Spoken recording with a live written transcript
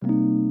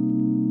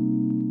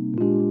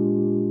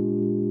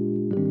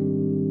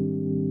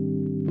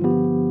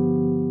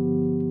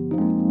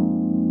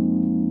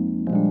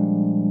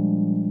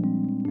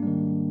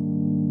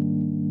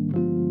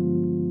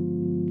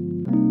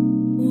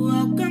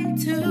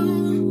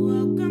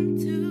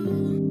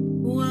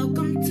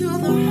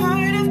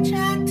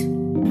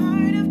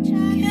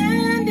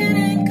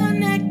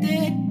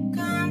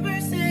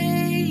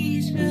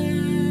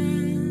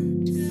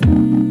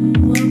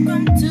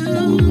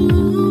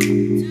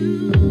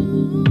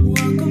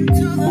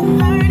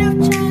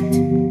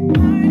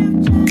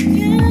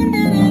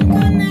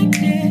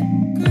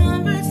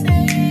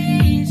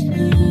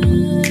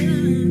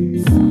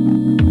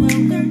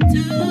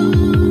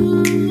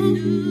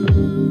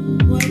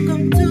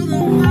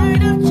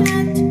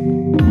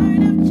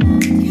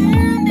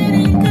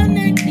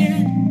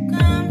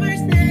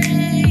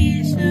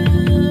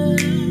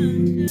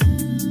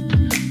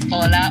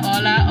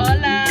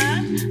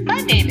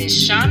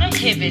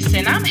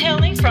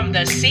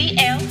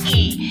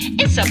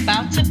It's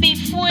about to be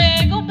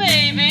fuego,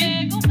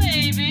 baby.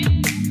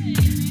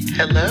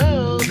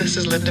 Hello, this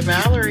is Linda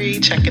Mallory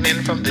checking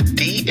in from the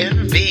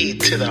DMV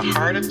to the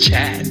Heart of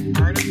Chat.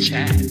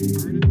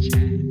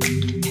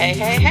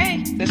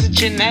 Hey. This is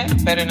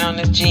Jeanette, better known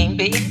as Jean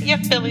B, your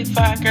Philly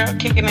fly girl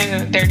kicking it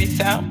in the dirty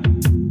south.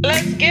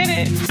 Let's get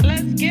it.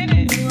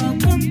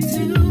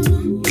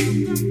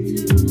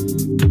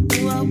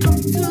 Welcome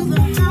to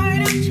the Heart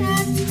of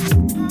Chat.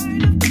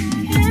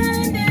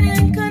 Candid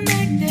and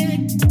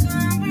connected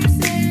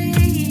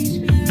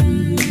conversation.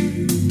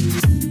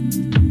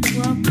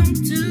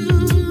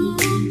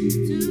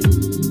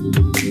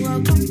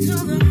 Welcome to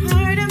the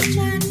Heart of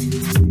Chat.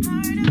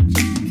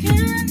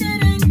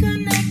 Candid and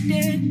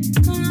connected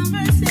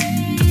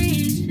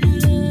conversation.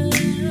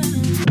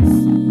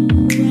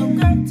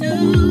 Welcome to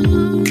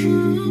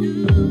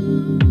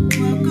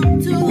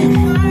the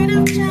Heart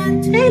of Chat.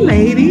 Hey,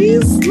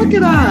 ladies, look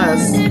at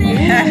us.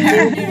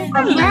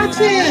 We're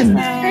matching.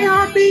 Hey,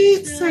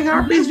 Heartbeats.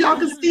 Y'all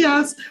can see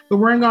us. We're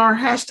wearing our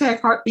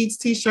hashtag Heartbeats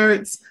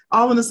t-shirts,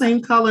 all in the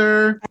same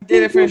color. I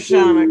did it for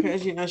Shauna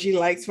because she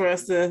likes for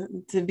us to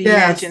be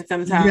matching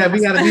sometimes. Yeah, we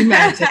gotta be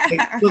matching.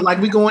 Look like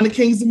we going to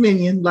King's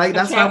Dominion. Like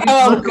that's how we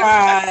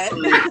God.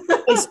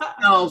 It's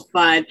so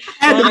fun.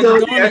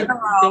 Dorney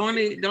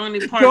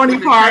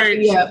Park.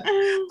 Yeah.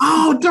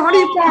 Oh,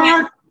 Dorney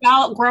Park.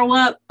 Y'all grow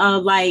up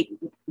like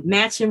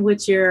matching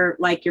with your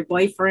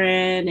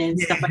boyfriend and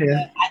stuff like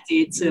that. I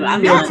did too. I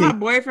love my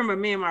boyfriend, but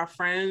me and my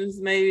friends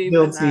maybe.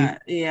 But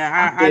not,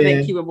 I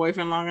didn't keep a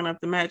boyfriend long enough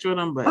to match with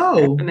him. But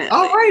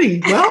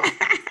alrighty. Well,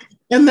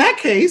 in that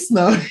case,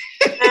 no.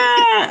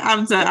 I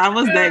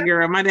was that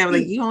girl. My dad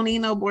was like, "You don't need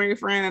no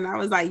boyfriend," and I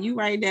was like, "You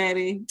right,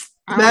 Daddy.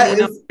 I don't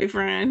need no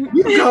boyfriend."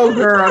 You go,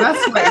 girl.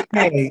 That's like,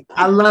 hey,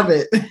 I love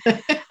it.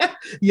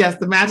 Yes,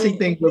 the matching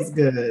thing was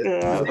good.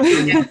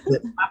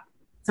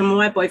 Some of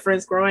my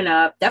boyfriends growing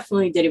up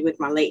definitely did it with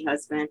my late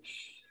husband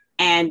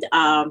and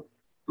my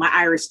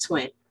Irish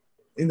twin.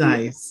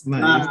 Nice.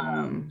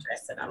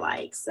 Dressing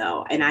alike.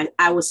 So, and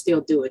I will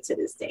still do it to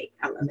this day.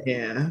 I love it.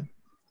 Yeah.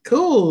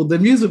 Cool. The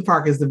amusement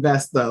park is the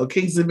best though.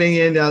 Kings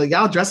Dominion,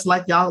 y'all dress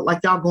like y'all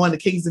going to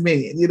Kings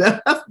Dominion. You know,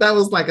 that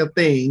was like a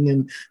thing,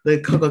 and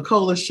the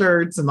Coca-Cola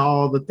shirts and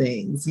all the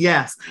things.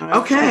 Yes.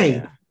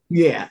 Okay.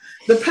 Yeah.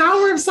 The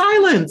Power of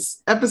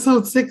Silence,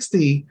 episode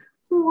 60.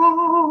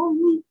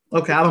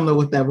 Okay, I don't know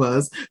what that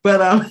was,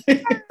 but I'm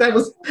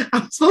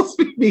supposed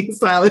to be being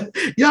silent.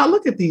 Y'all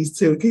look at these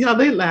two.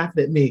 They laughed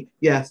at me.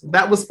 Yes,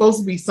 that was supposed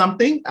to be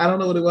something. I don't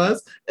know what it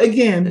was.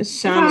 Again,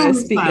 Shauna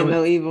is speaking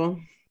no evil.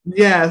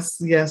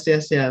 Yes.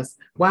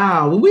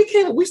 Wow. When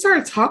we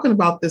started talking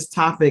about this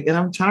topic, and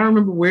I'm trying to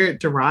remember where it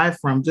derived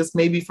from, just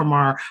maybe from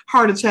our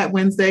Heart of Chat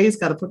Wednesdays.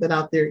 Got to put that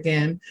out there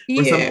again.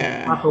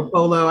 Yeah. Marco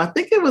Polo. I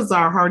think it was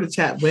our Heart of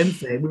Chat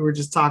Wednesday. We were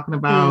just talking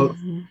about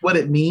what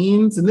it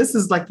means. And this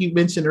is, like you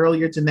mentioned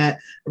earlier, Jeanette,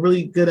 a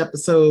really good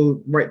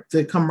episode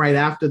to come right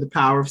after The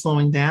Power of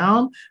Slowing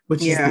Down,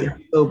 which is the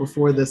episode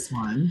before this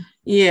one.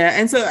 Yeah,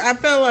 and so I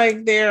feel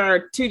like there are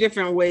two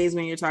different ways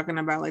when you're talking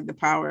about like the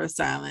power of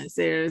silence.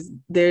 There's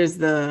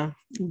the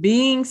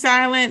being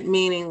silent,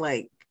 meaning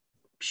like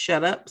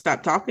shut up,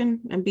 stop talking,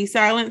 and be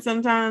silent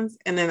sometimes,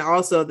 and then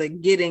also the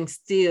getting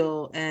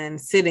still and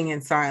sitting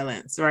in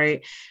silence,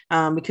 right?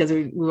 Because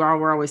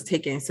we're always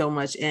taking so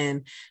much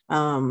in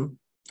all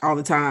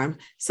the time.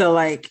 So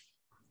like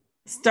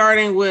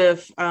starting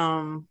with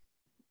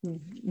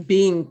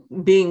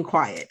being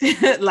quiet,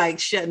 like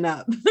shutting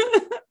up.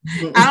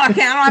 I don't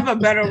have a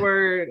better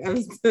word.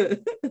 So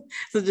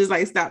just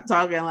like stop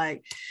talking,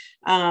 like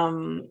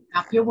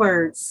stop your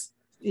words.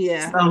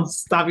 Yeah. So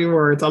stop your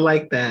words. I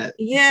like that.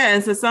 Yeah.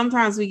 And so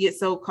sometimes we get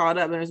so caught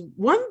up. There's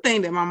one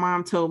thing that my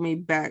mom told me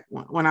back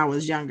when I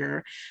was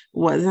younger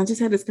was, and I just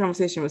had this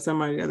conversation with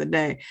somebody the other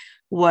day,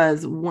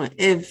 was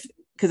Shauna,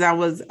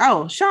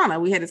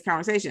 we had this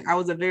conversation. I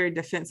was a very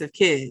defensive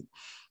kid.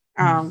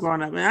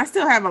 Growing up, and I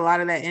still have a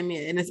lot of that in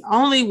me, and it's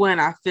only when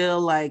I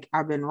feel like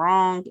I've been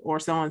wronged or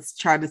someone's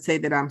tried to say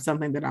that I'm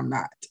something that I'm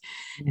not,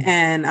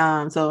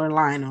 and so they're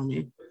lying on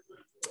me.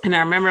 And I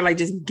remember like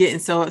just getting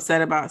so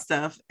upset about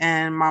stuff,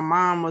 and my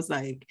mom was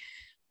like,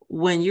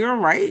 when you're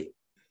right,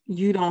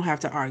 you don't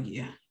have to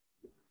argue.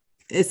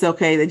 It's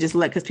okay to just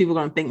because people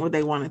are going to think what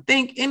they want to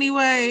think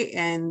anyway,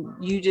 and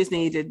you just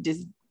need to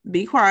just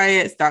be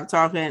quiet, stop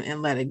talking,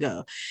 and let it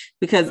go.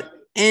 Because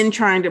in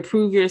trying to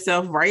prove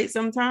yourself right,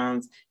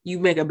 sometimes you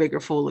make a bigger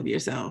fool of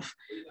yourself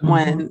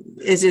when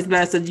it's just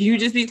best that you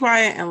just be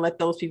quiet and let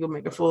those people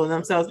make a fool of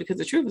themselves, because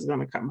the truth is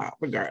going to come out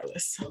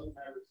regardless.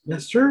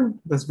 That's true.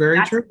 That's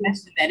very true.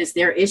 That is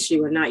their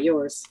issue and not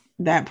yours.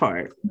 That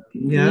part.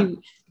 Yeah.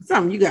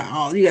 You got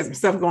some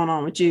stuff going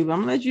on with you, but I'm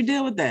gonna let you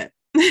deal with that.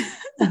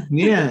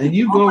 Yeah. And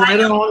you go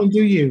right on and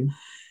do you.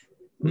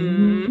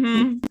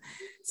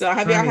 So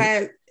have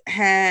y'all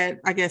had,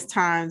 I guess,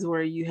 times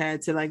where you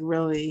had to like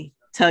really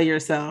tell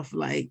yourself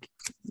like,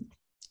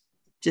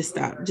 just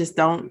stop, just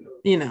don't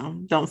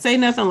say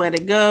nothing, let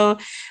it go.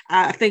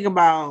 I think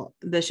about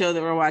the show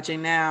that we're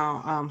watching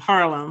now,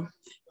 Harlem,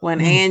 when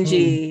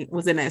Angie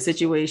was in that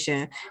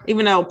situation,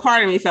 even though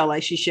part of me felt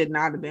like she should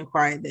not have been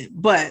quiet then,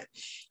 but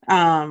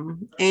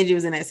Angie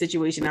was in that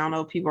situation. I don't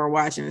know if people are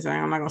watching this, so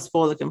I'm not gonna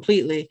spoil it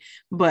completely,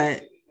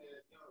 but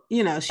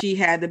you know, she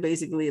had to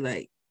basically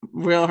like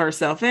reel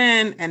herself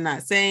in and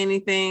not say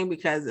anything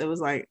because it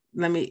was like,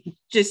 let me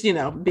just, you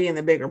know, being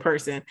the bigger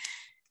person.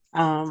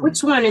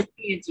 Which one is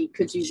Angie?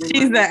 Could you?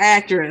 She's the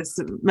actress.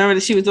 Remember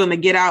that she was doing the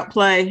Get Out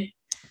play?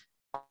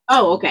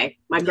 Oh, okay.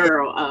 My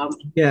girl.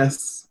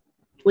 Yes.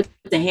 With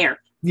the hair.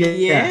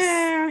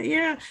 Yes.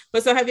 Yeah.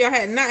 But so have y'all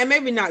had not, and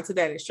maybe not to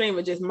that extreme,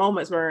 but just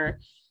moments where,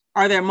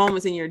 are there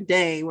moments in your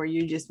day where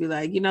you just be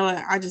like, you know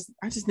what, I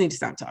just need to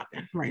stop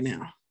talking right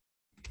now?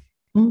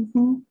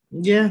 Mm-hmm.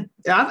 Yeah,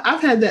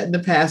 I've had that in the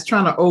past,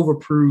 trying to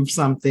overprove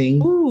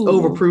something,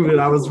 overprove that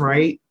I was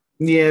right.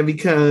 Yeah,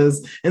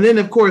 because, and then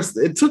of course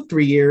it took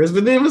 3 years,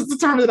 but then it was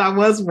determined that I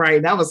was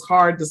right. That was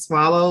hard to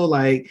swallow.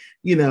 Like,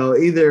 you know,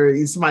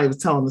 either somebody was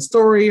telling the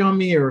story on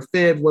me or a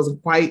fib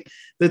wasn't quite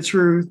the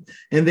truth.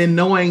 And then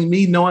knowing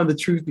the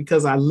truth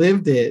because I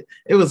lived it,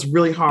 it was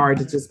really hard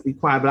to just be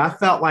quiet. But I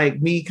felt like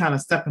me kind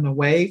of stepping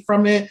away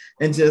from it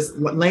and just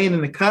laying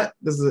in the cut.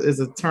 This is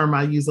a term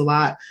I use a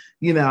lot.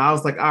 You know, I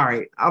was like, all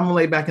right, I'm gonna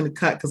lay back in the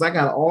cut because I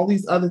got all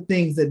these other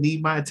things that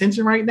need my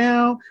attention right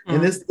now.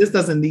 And this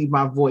doesn't need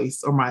my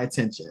voice or my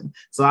attention.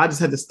 So I just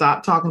had to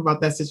stop talking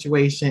about that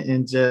situation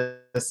and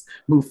just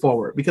move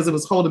forward because it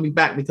was holding me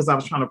back because I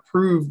was trying to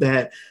prove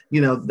that,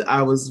 you know,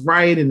 I was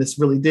right and this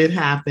really did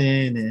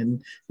happen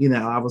and, you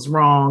know, I was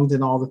wronged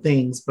and all the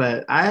things.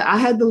 But I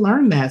had to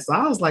learn that. So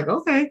I was like,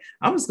 okay,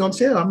 I'm just gonna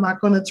chill. I'm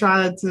not gonna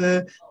try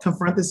to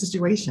confront the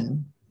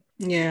situation.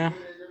 Yeah.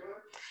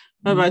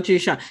 What about you,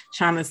 Sean?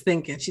 Shauna's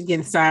thinking. She's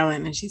getting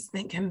silent and she's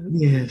thinking.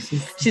 Yeah,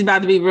 she's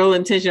about to be real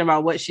intentional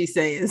about what she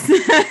says. Nice.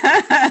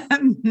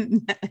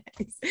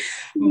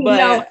 You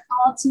know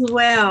all too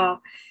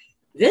well.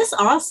 This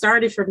all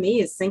started for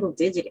me at single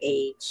digit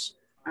age.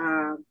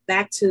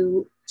 Back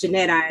to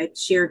Jeanette, I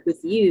shared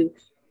with you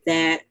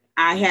that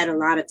I had a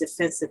lot of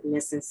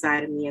defensiveness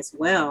inside of me as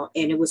well.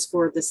 And it was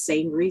for the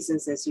same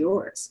reasons as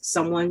yours.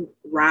 Someone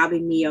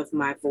robbing me of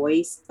my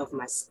voice, of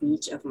my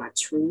speech, of my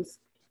truth.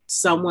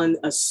 Someone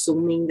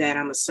assuming that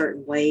I'm a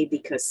certain way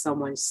because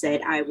someone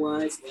said I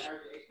was.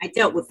 I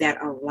dealt with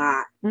that a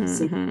lot.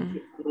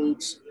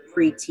 Age,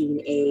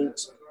 preteen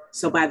age.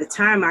 So by the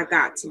time I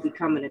got to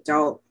become an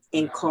adult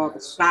and call the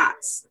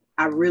shots,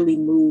 I really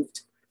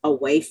moved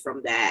away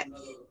from that.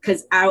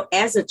 Because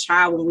as a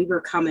child, when we were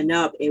coming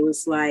up, it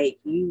was like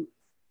you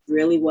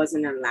really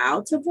wasn't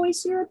allowed to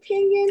voice your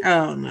opinion.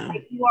 Oh, no.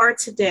 Like you are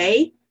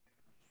today.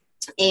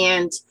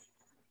 And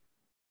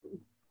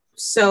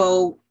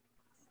so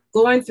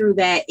going through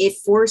that, it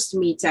forced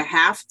me to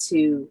have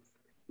to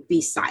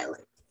be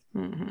silent.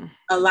 Mm-hmm.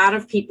 A lot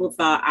of people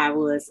thought I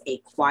was a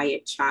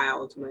quiet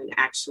child when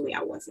actually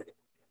I wasn't.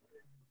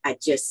 I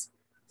just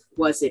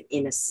wasn't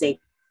in a safe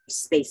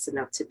space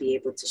enough to be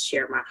able to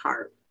share my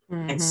heart.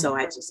 Mm-hmm. And so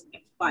I just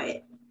kept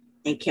quiet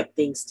and kept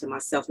things to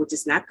myself, which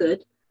is not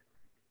good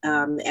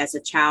as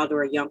a child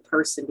or a young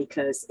person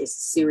because it's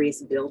a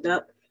serious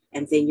buildup.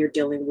 And then you're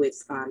dealing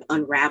with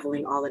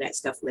unraveling all of that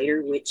stuff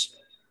later, which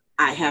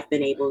I have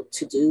been able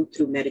to do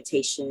through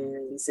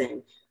meditations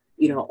and,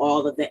 you know,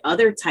 all of the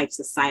other types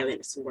of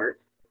silence work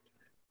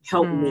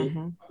help me,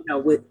 you know,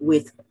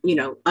 with, you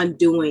know,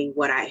 undoing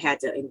what I had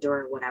to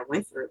endure and what I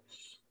went through.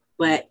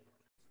 But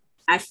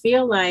I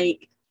feel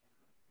like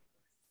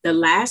the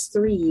last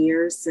 3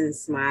 years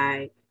since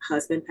my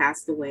husband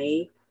passed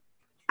away,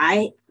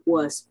 I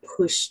was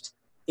pushed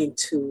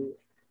into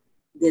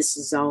this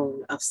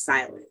zone of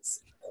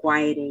silence,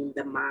 quieting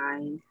the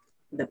mind,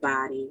 the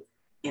body,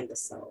 and the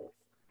soul.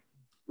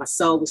 My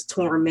soul was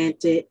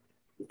tormented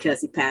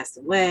because he passed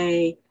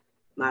away.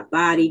 My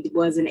body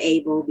wasn't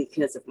able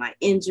because of my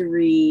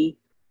injury.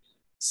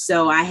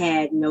 So I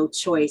had no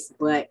choice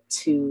but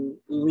to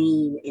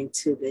lean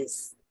into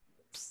this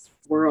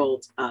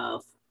world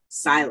of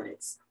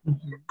silence.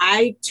 Mm-hmm.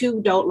 I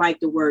too don't like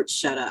the word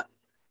shut up.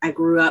 I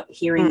grew up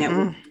hearing that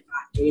word.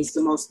 It is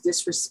the most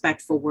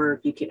disrespectful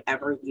word you can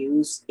ever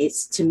use.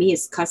 It's, to me,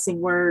 it's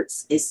cussing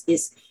words.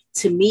 It's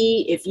to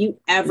me, if you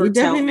ever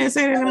definitely didn't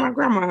say that in my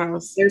grandma's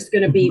house.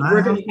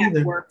 We're going to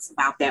have words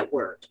about that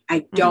word.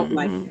 I don't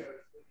like it.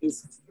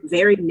 It's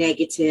very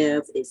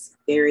negative. It's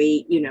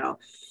very, you know,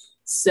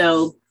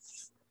 so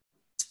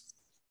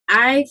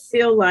I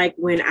feel like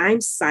when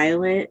I'm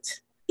silent,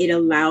 it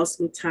allows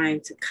me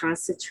time to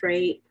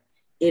concentrate.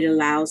 It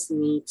allows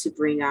me to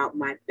bring out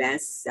my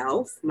best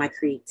self, my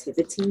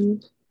creativity.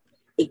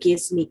 It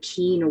gives me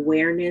keen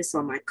awareness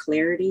on my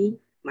clarity,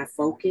 my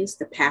focus,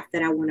 the path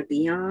that I want to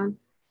be on.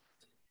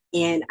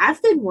 And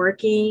I've been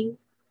working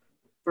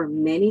for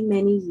many,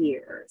 many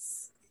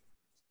years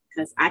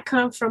because I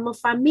come from a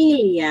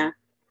familia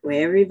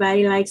where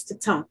everybody likes to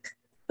talk,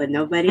 but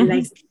nobody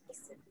likes to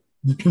listen.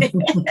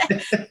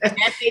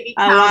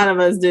 A lot of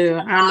us do.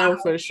 I know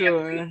for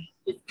sure.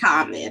 It's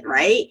common,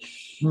 right?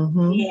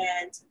 Mm-hmm.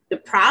 And the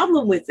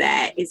problem with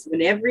that is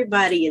when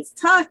everybody is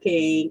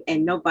talking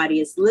and nobody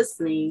is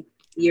listening,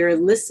 your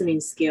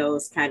listening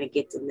skills kind of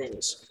get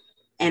diminished.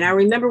 And I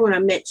remember when I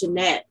met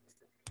Jeanette,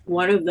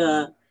 one of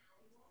the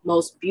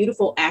most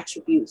beautiful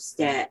attributes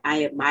that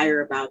I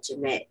admire about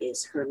Jeanette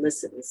is her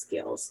listening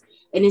skills.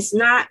 And it's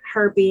not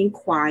her being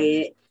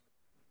quiet,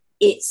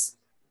 it's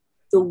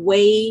the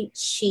way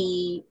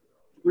she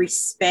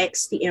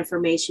respects the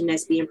information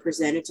that's being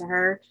presented to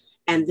her.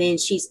 And then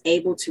she's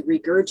able to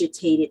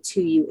regurgitate it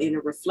to you in a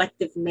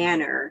reflective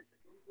manner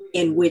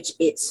in which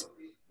it's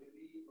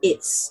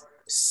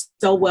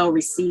so well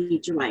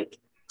received. You're like,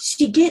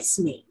 she gets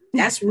me.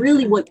 That's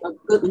really what a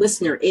good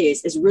listener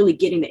is really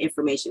getting the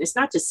information. It's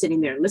not just sitting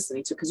there and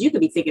listening to, because you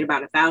could be thinking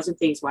about 1,000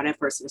 things while that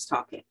person is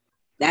talking.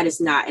 That is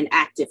not an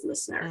active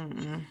listener.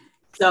 Mm-hmm.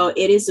 So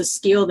it is a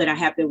skill that I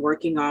have been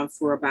working on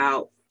for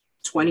about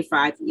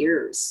 25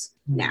 years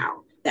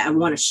now that I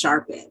want to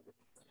sharpen.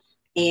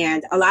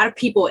 And a lot of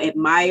people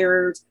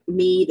admired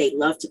me. They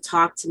love to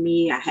talk to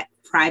me. I had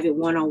private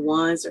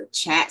one-on-ones or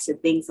chats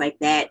and things like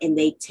that. And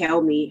they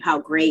tell me how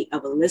great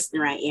of a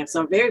listener I am.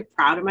 So I'm very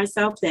proud of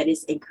myself that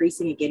it's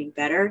increasing and getting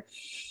better.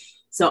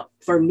 So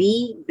for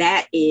me,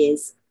 that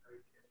is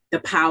the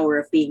power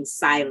of being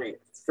silent.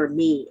 For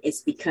me,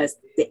 it's because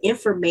the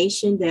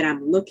information that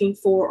I'm looking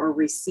for or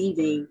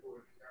receiving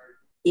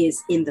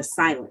is in the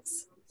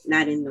silence,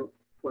 not in the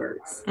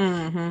words.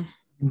 Mm-hmm.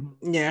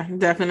 Yeah,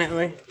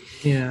 definitely.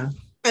 Yeah.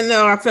 I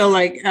know. I feel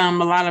like a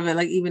lot of it,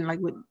 like even like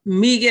with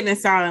me getting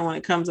silent when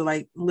it comes to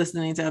like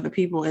listening to other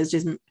people, it's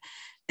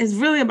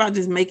really about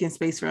just making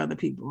space for other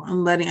people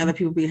and letting other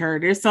people be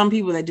heard. There's some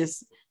people that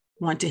just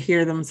want to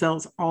hear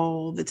themselves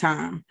all the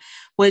time,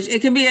 which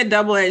it can be a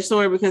double-edged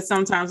sword, because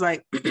sometimes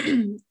like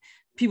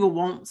people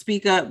won't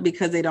speak up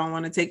because they don't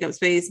want to take up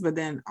space, but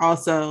then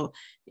also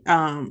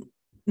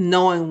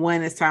knowing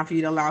when it's time for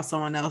you to allow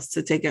someone else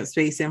to take up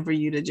space and for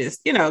you to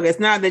just, it's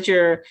not that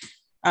you're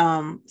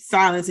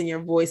silencing your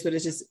voice, but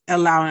it's just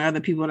allowing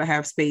other people to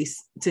have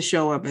space to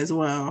show up as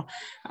well.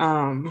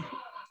 So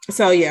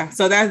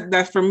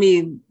that's for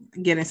me,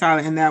 getting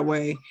silent in that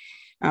way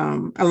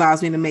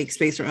allows me to make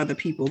space for other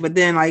people. But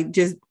then like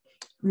just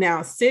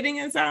now sitting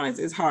in silence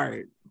is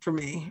hard for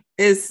me.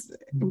 It's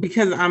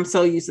because I'm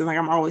so used to, like,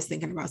 I'm always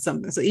thinking about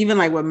something. So even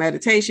like with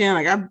meditation,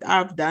 like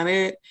I've done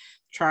it,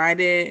 tried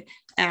it,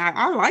 and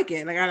I like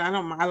it. Like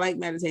I like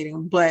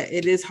meditating, but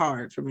it is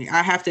hard for me.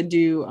 I have to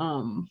do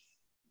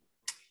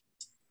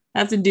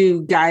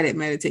guided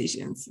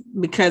meditations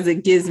because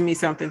it gives me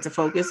something to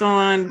focus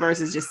on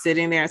versus just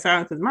sitting there in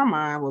silence, because my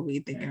mind will be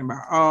thinking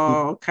about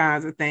all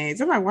kinds of things.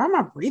 I'm like, why am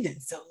I breathing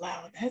so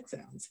loud? That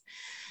sounds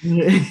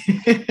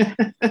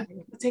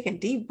taking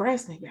deep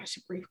breaths. Maybe I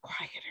should breathe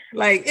quieter.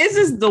 Like, it's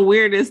just the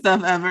weirdest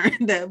stuff ever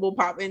that will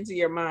pop into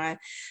your mind.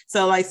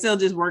 So like still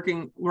just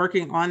working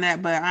on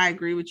that. But I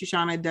agree with you,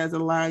 Shauna. It does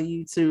allow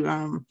you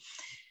to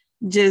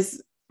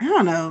just, I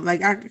don't know,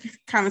 like I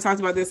kind of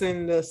talked about this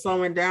in the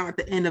slowing down at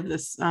the end of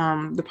this,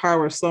 the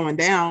power of slowing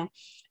down,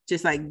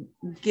 just like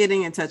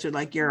getting in touch with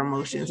like your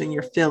emotions and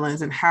your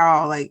feelings and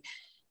how, like,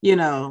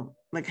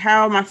 like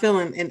how am I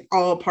feeling in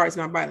all parts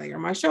of my body? Like, are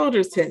my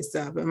shoulders tensed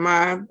up? Am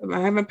I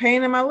having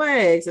pain in my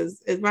legs?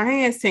 Is my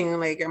hands tingling?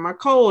 Like, am I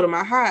cold? Am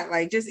I hot?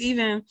 Like, just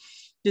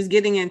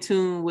getting in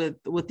tune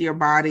with your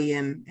body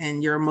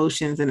and your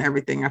emotions and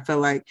everything. I feel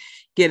like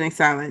getting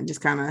silent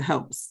just kind of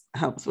helps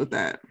with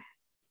that.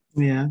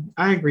 Yeah,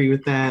 I agree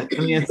with that.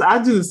 I mean,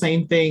 I do the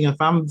same thing. If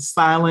I'm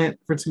silent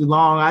for too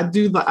long, I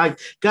do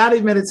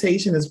guided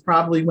meditation is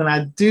probably, when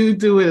I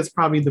do it, it's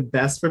probably the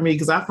best for me,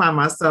 because I find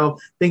myself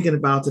thinking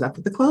about, did I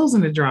put the clothes in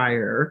the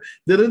dryer?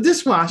 Did the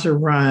dishwasher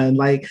run?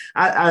 Like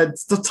I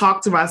still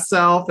talk to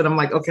myself and I'm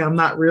like, okay, I'm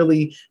not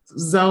really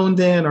zoned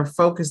in or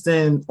focused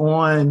in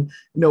on,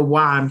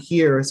 why I'm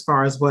here as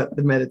far as what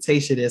the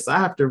meditation is. So I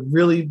have to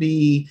really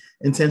be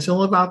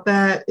intentional about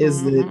that.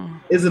 Is it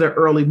an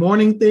early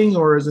morning thing,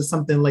 or is it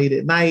something late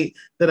at night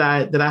that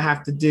I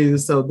have to do?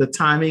 So the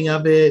timing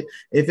of it,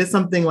 if it's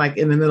something like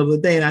in the middle of the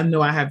day and I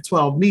know I have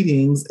 12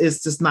 meetings,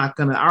 it's just not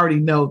gonna, I already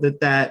know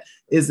that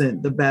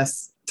isn't the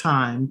best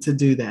time to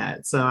do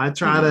that. So I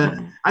try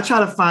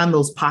to find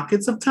those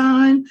pockets of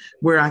time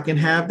where I can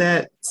have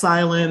that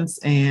silence,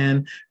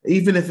 and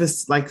even if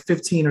it's like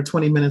 15 or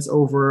 20 minutes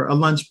over a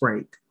lunch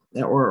break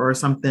or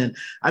something,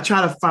 I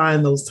try to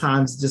find those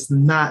times just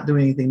not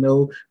doing anything.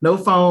 No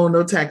phone,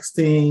 no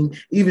texting,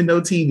 even no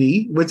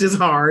TV, which is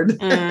hard.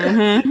 So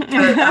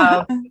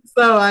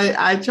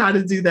I try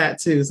to do that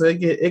too. So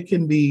it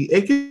can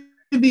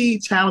be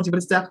challenging, but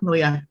it's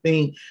definitely, I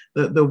think,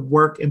 the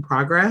work in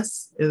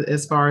progress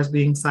as far as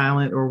being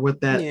silent, or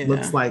what that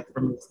looks like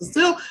for me.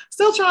 So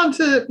still trying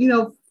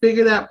to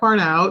figure that part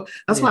out.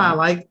 That's why I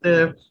like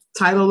the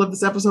title of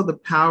this episode, The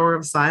Power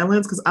of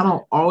Silence, because I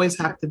don't always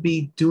have to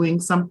be doing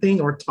something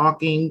or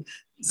talking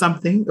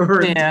something or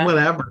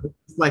whatever.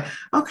 It's like,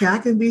 okay, I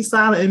can be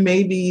silent, and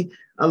maybe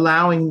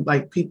allowing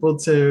like people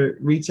to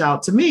reach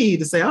out to me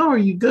to say, oh, are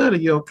you good? Are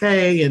you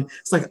okay? And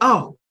it's like,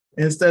 oh,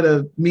 instead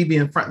of me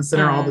being front and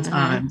center all the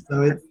time.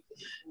 So it's,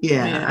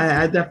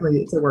 I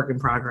definitely, it's a work in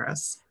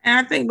progress.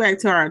 And I think back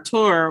to our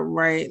tour,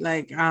 right?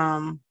 Like,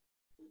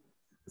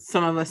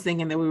 some of us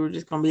thinking that we were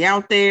just going to be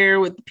out there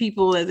with the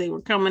people as they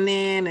were coming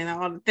in and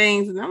all the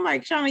things. And I'm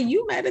like, Shauna,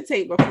 you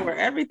meditate before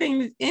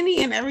everything,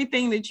 any and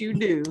everything that you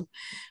do,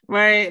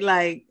 right?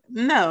 Like,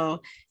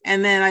 no.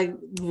 And then like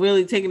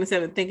really taking a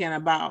step and thinking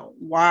about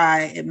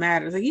why it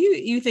matters. Like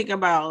you think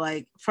about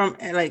like from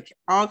like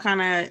all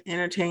kind of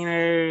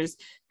entertainers,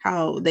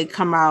 how they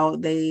come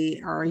out,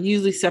 they are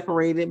usually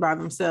separated by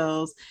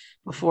themselves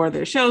before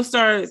their show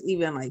starts,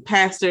 even like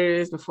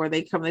pastors before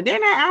they come in. They're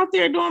not out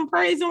there doing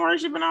praise and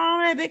worship and all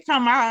that. They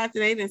come out after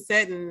they done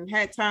sat and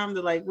had time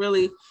to like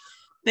really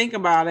think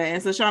about it.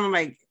 And so Shauna,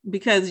 like,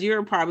 because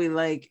you're probably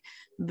like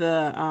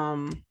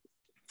the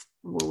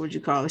what would you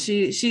call it?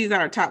 She's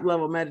our top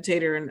level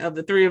meditator and of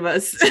the three of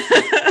us.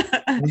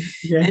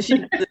 Yeah. And she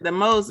does it the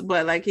most,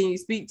 but like, can you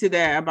speak to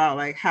that about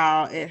like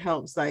how it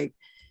helps like,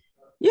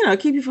 you know,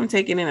 keep you from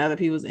taking in other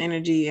people's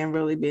energy and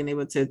really being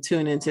able to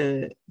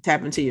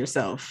tap into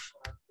yourself?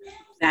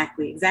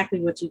 Exactly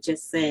what you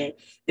just said.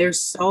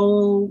 There's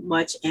so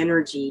much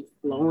energy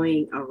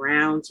flowing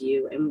around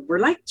you, and we're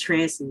like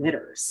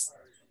transmitters.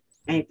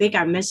 And I think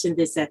I mentioned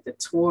this at the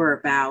tour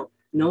about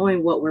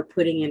knowing what we're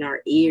putting in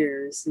our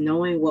ears,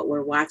 knowing what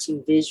we're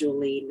watching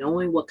visually,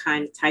 knowing what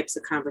kind of types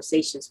of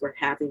conversations we're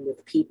having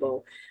with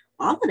people.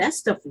 All of that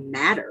stuff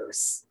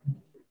matters.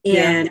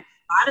 And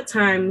a lot of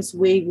times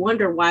we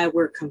wonder why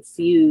we're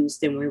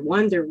confused, and we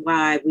wonder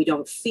why we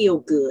don't feel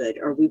good,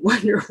 or we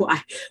wonder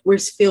why we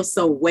feel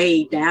so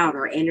weighed down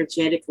or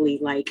energetically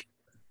like,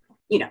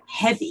 you know,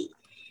 heavy.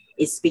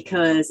 It's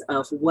because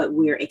of what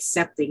we're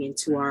accepting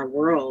into our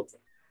world.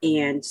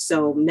 And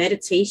so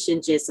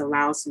meditation just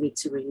allows me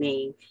to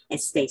remain and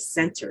stay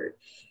centered.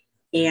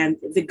 And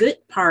the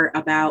good part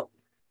about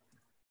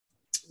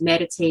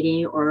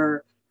meditating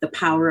or the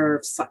power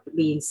of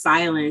being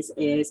silent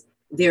is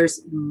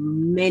there's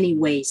many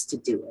ways to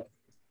do it.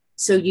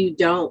 So you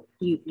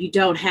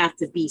don't have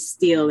to be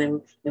still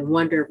and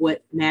wonder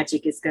what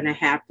magic is going to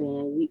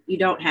happen. You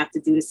don't have to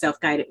do the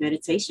self-guided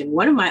meditation.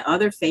 One of my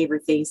other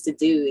favorite things to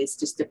do is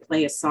just to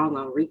play a song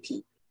on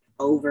repeat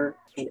over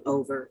and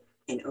over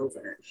and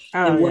over.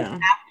 And what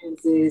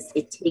happens is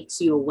it takes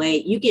you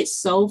away. You get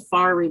so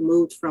far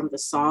removed from the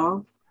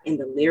song and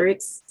the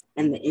lyrics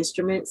and the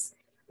instruments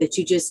that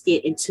you just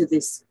get into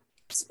this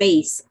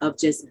space of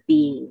just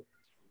being.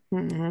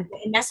 Mm-hmm.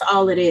 And that's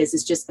all it is.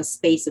 It's just a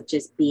space of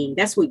just being.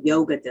 That's what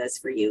yoga does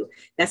for you.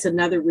 That's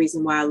another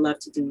reason why I love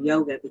to do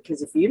yoga,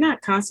 because if you're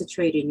not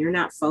concentrated and you're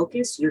not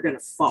focused, you're going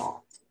to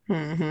fall.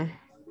 Mm-hmm.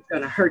 You're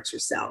going to hurt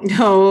yourself.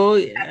 Oh,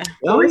 yeah.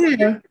 Oh,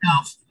 yeah.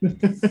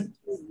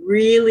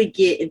 Really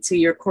get into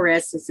your core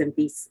essence and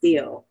be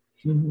still.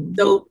 Mm-hmm.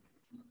 So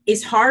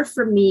it's hard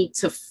for me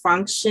to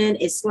function.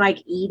 It's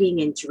like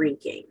eating and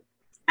drinking.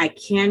 I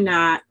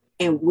cannot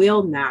and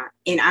will not.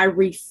 And I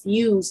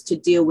refuse to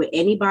deal with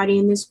anybody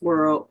in this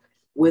world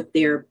with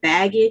their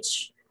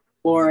baggage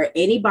or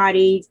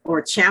anybody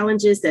or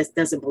challenges that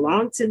doesn't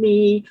belong to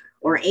me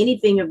or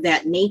anything of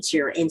that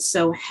nature. And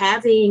so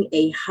having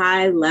a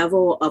high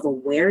level of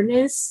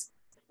awareness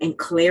and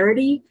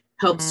clarity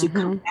helps you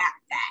combat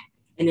that.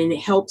 And then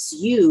it helps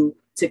you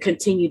to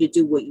continue to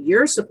do what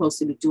you're supposed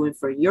to be doing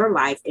for your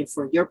life and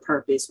for your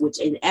purpose, which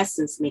in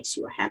essence makes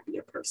you a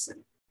happier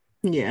person.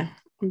 Yeah.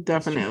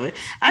 Definitely.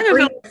 I just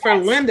feel like for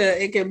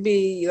Linda, it could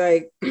be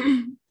like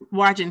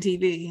watching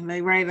TV,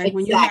 like, right? Like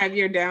when you have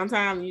your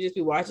downtime, you just be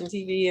watching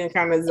TV and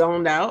kind of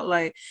zoned out.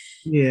 Like,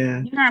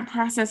 you're not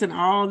processing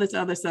all this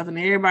other stuff and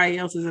everybody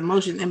else's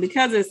emotions. And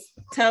because it's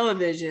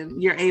television,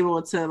 you're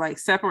able to like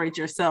separate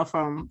yourself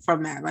from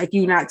that. Like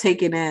you're not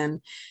taking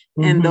in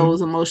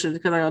those emotions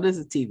because like, oh, this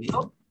is TV.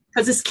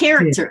 Because it's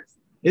character.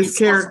 Yeah. It's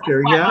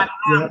character. Yeah.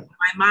 My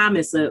mom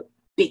is a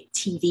big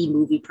TV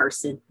movie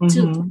person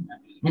too.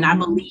 And I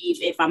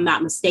believe, if I'm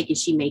not mistaken,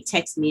 she may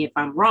text me if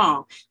I'm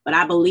wrong, but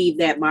I believe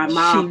that my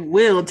mom... She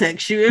will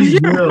text you if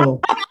you're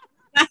wrong.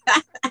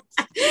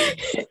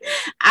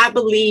 I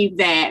believe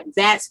that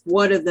that's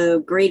one of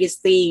the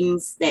greatest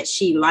things that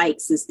she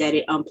likes, is that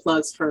it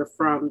unplugs her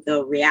from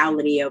the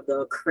reality of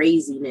the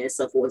craziness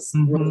of what's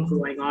really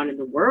going on in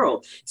the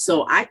world.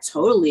 So I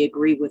totally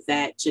agree with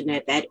that,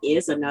 Jeanette. That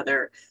is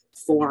another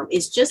form.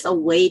 It's just a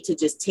way to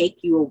just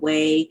take you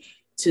away,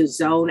 to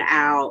zone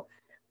out,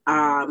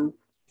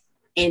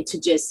 and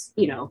to just,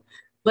 you know,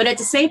 but at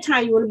the same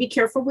time, you want to be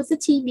careful with the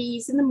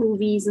TVs and the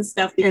movies and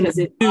stuff, because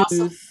it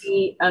also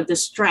be a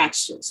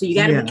distraction. So you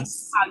got to be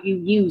careful how you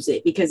use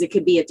it, because it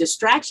could be a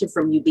distraction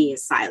from you being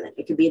silent.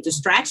 It could be a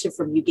distraction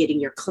from you getting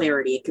your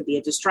clarity. It could be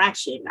a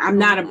distraction. I'm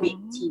not a big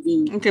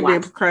TV. It could be a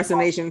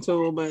procrastination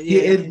tool, but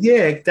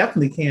it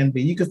definitely can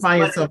be. You could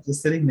find yourself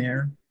just sitting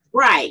there.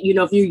 Right. You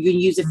know, if you can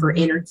use it for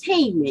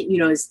entertainment, you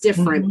know, it's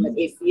different. But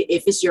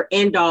if it's your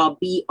end all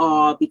be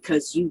all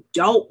because you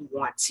don't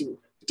want to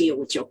deal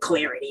with your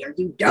clarity, or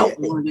you don't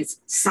want to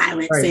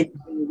silence it,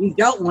 you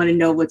don't want to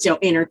know what your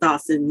inner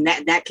thoughts, and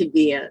that could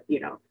be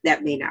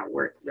that may not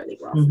work really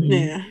well.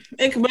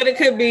 But it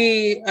could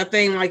be a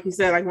thing, like you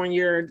said, like when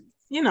you're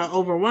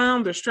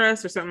overwhelmed or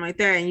stressed or something like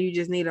that, and you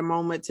just need a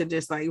moment to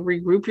just like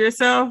regroup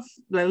yourself,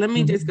 like let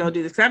me just go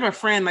do this. 'Cause I have a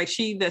friend like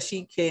she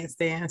can't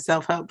stand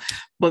self-help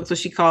books, so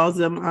she calls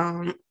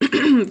them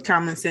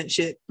common sense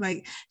shit.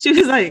 Like she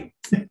was like,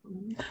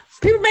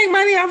 people make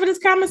money off of this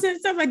common sense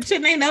stuff. Like,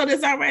 shouldn't they know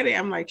this already?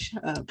 I'm like,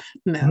 shut up.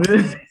 No.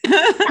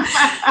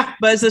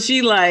 But so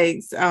she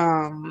likes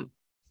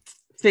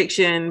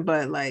fiction,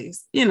 but like,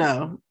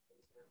 not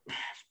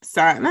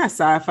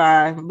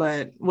sci-fi,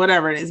 but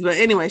whatever it is. But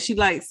anyway, she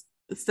likes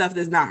stuff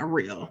that's not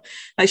real.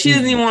 Like she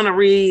doesn't even want to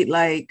read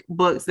like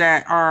books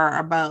that are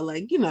about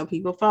like,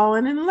 people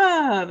falling in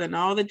love and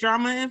all the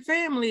drama in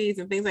families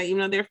and things like, even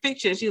though they're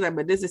fiction. She's like,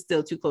 but this is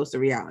still too close to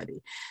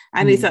reality.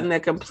 I need something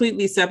that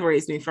completely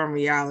separates me from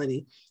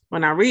reality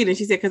when I read. And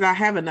she said, because I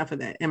have enough of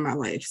that in my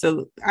life.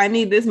 So I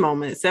need this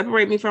moment,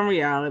 separate me from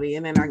reality,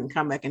 and then I can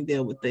come back and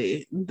deal with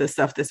the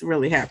stuff that's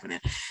really happening.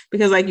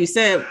 Because like you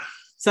said,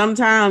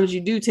 sometimes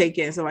you do take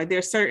in. So like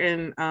there's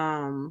certain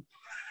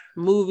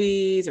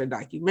movies or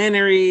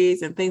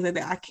documentaries and things like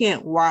that I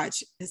can't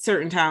watch at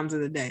certain times of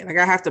the day. Like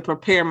I have to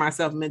prepare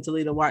myself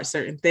mentally to watch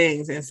certain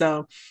things. And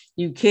so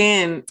you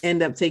can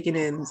end up taking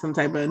in some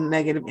type of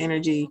negative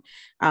energy,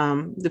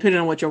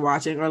 depending on what you're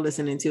watching or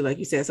listening to, like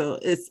you said. So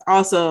it's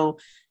also,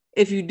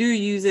 if you do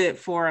use it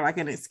for like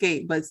an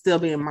escape, but still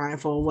being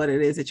mindful of what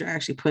it is that you're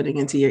actually putting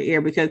into your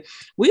ear, because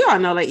we all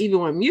know, like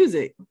even with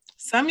music,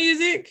 some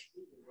music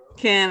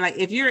can, like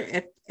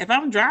if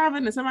I'm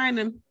driving and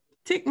somebody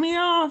tick me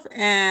off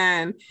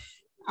and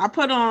I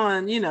put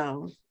on,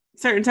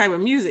 certain type of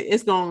music,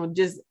 it's going to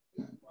just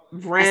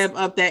rev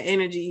up that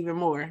energy even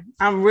more.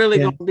 I'm really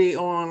going to be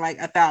on like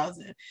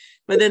 1,000.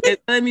 But then there's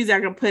other music I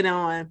can put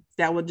on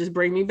that will just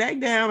bring me back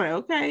down. Like,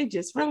 okay,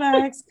 just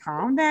relax,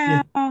 calm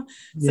down.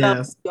 So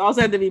you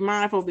also have to be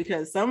mindful,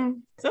 because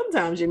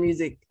sometimes your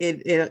music,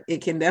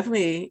 it can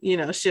definitely,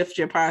 shift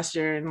your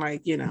posture and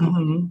like, get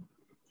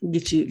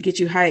you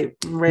hyped,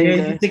 ready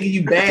to thinking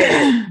you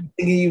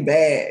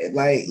bad,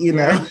 like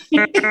y'all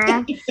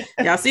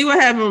see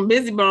what happened with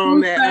Busy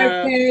Bone,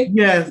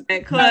 that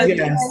that club.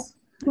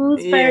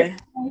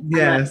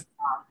 Yes.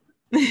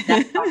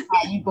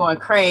 You going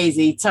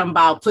crazy, talking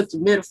about put the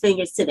middle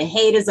fingers to the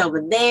haters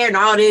over there and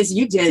all this.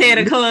 You just tear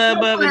the club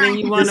up and then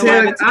you wonder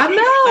why. I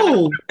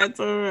know. That's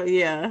all,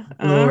 yeah.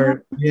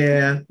 Lord.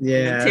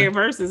 Tear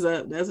verses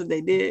up. That's what they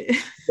did.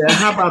 Yeah,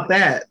 how about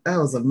that? That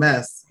was a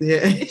mess.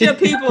 Yeah. Get your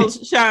people,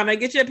 Shauna.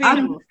 Get your people.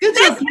 All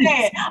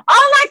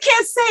I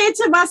kept saying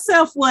to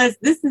myself was,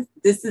 "This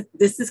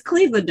is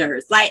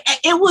Clevelanders." Like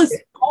it was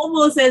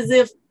almost as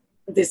if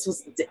this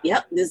was,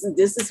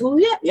 this is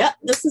who,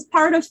 this is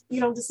part of,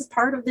 this is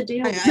part of the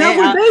deal. Were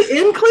they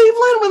in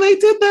Cleveland when they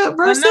did that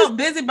versus? No,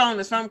 Busy Bone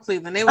is from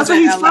Cleveland. They was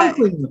in LA. From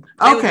Cleveland.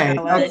 Okay.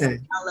 LA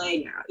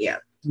now, yeah.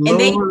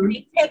 Lord. And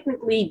they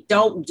technically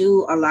don't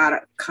do a lot of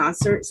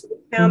concerts with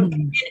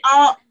him.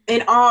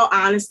 In all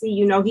honesty,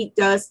 he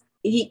does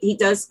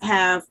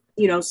have,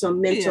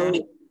 some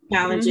mental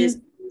challenges.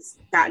 He's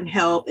gotten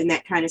help and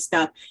that kind of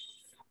stuff.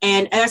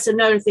 And that's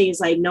another thing, is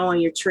like knowing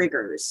your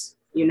triggers.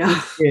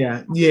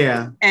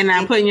 Yeah. And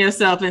not putting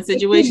yourself in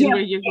situations where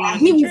you're going.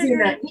 He was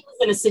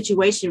in a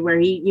situation where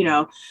he,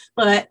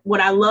 but what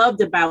I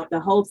loved about the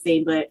whole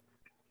thing,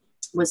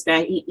 was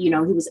that he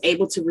was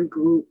able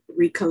to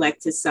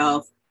recollect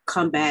himself,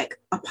 come back,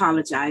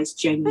 apologize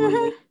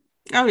genuinely.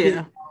 Oh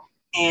yeah.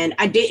 And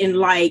I didn't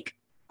like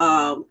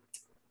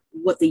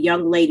what the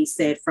young lady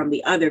said from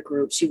the other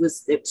group. She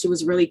was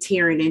really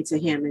tearing into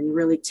him and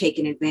really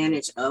taking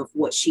advantage of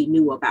what she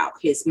knew about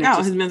his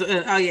mental.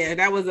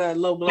 That was a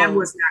low blow. That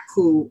was not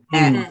cool.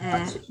 I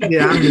missed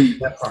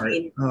that part.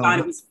 Thought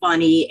it was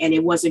funny and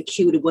it wasn't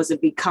cute. It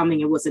wasn't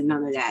becoming. It wasn't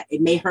none of that.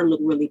 It made her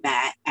look really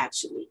bad,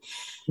 actually.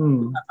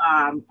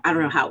 I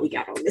don't know how we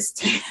got on this.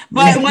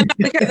 But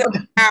because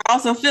I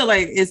also feel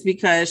like it's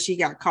because she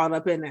got caught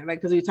up in that,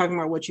 like, because we're talking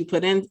about what you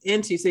put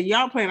into. So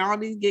y'all playing all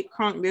these get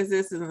crunk,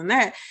 this and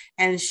that,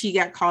 and she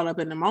got caught up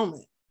in the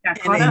moment.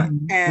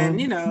 And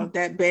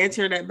that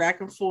banter, that back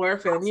and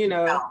forth, and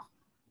and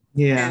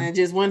it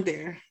just went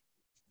there.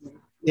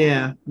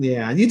 Yeah.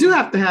 You do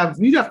have to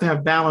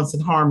have balance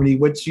and harmony,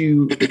 what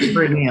you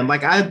bring in.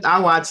 Like I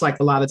watch like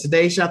a lot of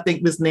Today Show. I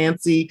think Miss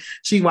Nancy,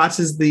 she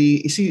watches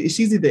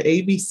she's either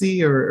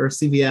ABC or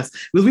CBS.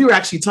 Because we were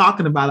actually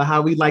talking about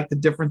how we like the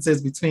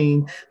differences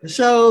between the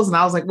shows. And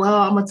I was like, well,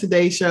 I'm a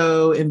Today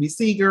Show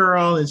NBC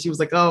girl. And she was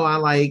like, oh, I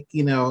like,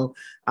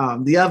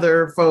 the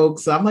other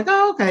folks. So I'm like,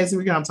 oh, okay. So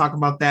we're going to talk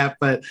about that.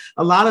 But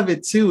a lot of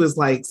it too is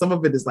like, some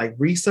of it is like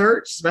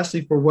research,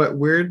 especially for what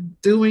we're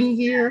doing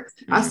here.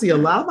 I see a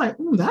lot of like,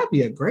 that'd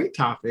be a great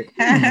topic.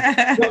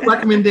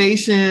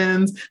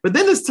 Recommendations. But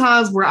then there's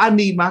times where I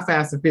need my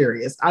Fast and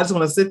Furious. I just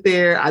want to sit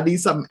there. I need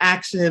something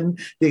action,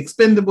 the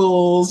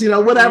Expendables,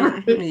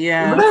 whatever.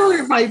 Yeah. Whatever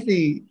it might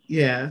be.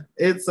 Yeah.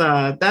 It's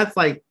that's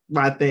like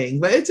my thing,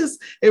 but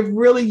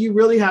you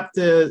really have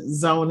to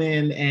zone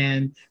in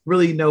and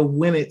really know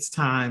when it's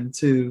time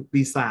to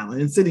be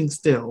silent and sitting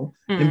still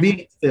and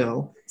being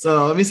still.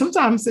 So, I mean,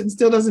 sometimes sitting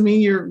still doesn't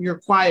mean you're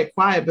quiet,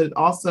 but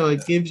also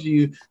it gives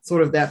you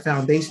sort of that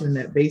foundation and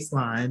that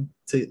baseline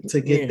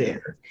to get Yeah.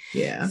 there.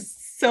 Yeah.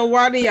 So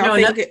why do y'all No,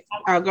 think it?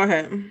 Oh, go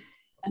ahead.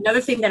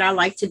 Another thing that I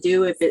like to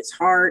do if it's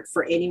hard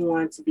for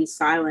anyone to be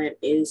silent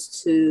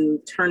is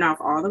to turn off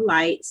all the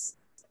lights,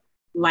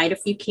 light a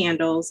few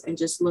candles, and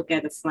just look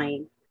at a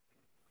flame.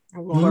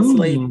 I'm going to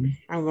sleep. Mm.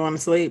 I'm going to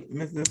sleep.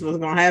 This is what's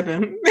going to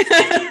happen.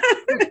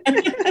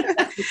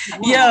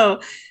 Yo,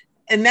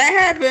 and that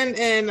happened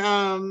in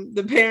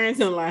the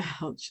parenting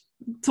lounge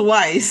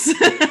twice.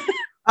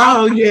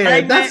 Oh yeah,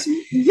 Pregnant. that's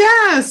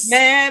yes.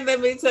 Man, let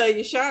me tell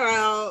you, shout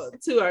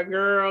out to our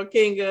girl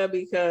Kinga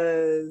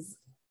because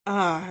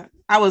I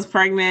was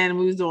pregnant and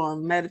we was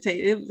doing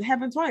meditation. It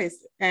happened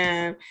twice.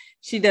 And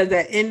she does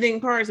that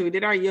ending part. So we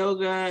did our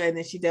yoga and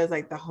then she does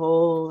like the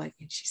whole like,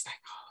 and she's like,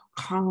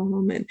 oh,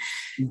 calm and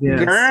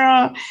Yes.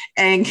 girl.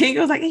 And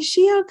Kinga was like, is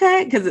she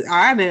okay? Because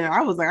I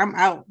was like, I'm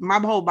out. My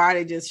whole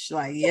body just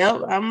like,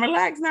 yep, I'm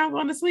relaxed now. I'm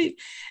going to sleep.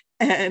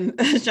 And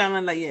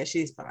Shaman like, yeah,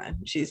 she's fine.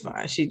 She's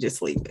fine. She just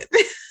sleeping.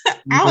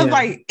 I was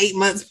like 8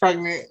 months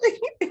pregnant.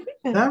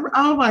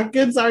 Oh my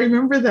goodness, I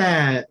remember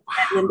that.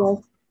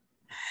 So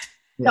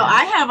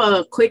I have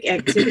a quick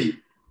activity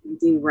to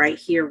do right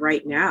here,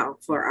 right now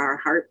for our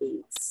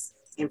heartbeats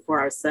and for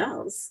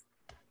ourselves.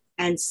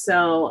 And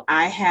so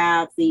I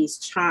have these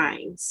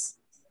chimes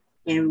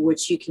in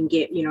which you can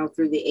get,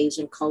 through the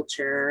Asian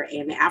culture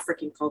and the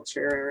African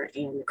culture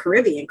and the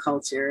Caribbean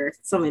culture,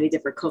 so many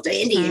different cultures,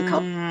 Indian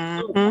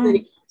culture, so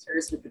many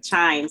cultures with the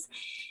chimes.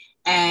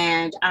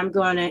 And I'm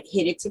going to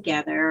hit it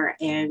together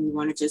and you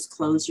want to just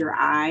close your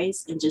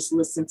eyes and just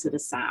listen to the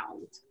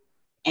sound.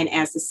 And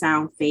as the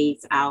sound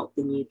fades out,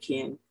 then you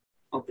can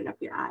open up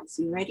your eyes.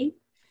 You ready?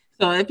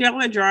 So if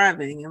y'all are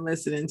driving and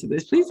listening to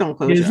this, please don't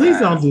close Yeah, your please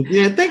eyes. don't do.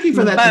 Yeah, thank you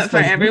for that. But for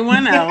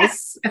everyone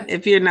else,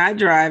 if you're not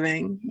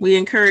driving, we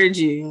encourage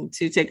you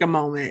to take a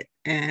moment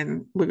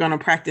and we're going to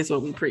practice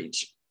what we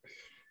preach.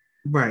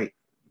 Right.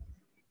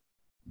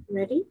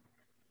 Ready?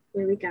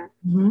 Here we go.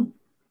 Mm-hmm.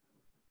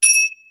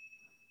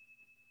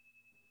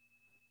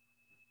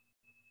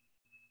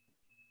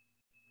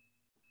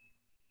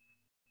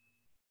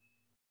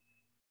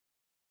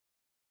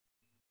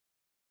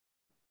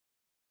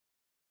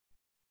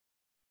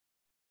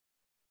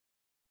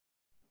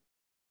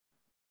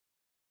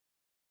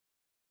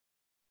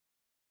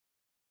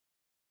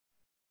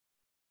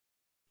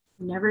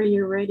 Whenever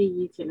you're ready,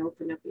 you can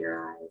open up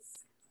your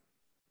eyes.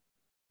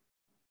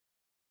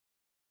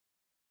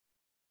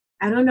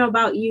 I don't know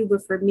about you,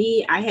 but for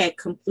me, I had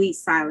complete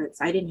silence.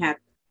 I didn't have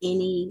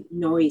any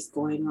noise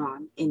going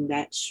on in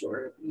that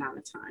short amount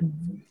of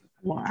time.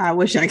 Well, I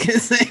wish I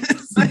could say the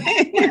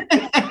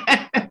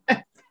same.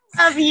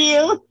 Love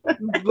you.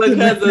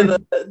 Because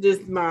of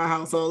just my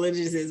household. It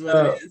just is what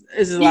it is.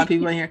 It's just a lot of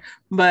people in here.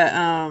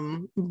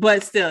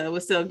 But still, it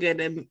was still good.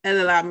 It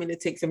allowed me to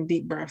take some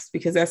deep breaths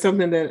because that's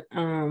something that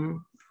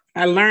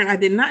I learned I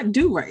did not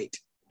do right.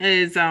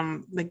 Is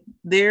like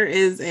there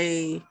is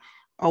a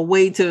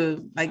way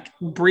to like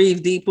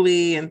breathe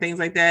deeply and things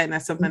like that. And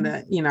that's something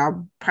that, I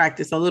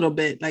practice a little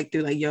bit like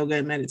through like yoga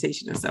and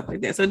meditation and stuff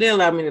like that. So it did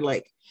allow me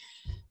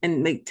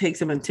to take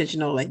some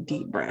intentional like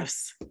deep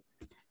breaths.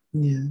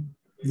 Yeah.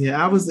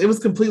 Yeah, it was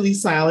completely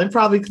silent,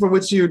 probably for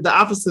the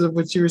opposite of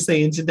what you were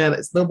saying, Jeanette.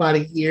 It's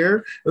nobody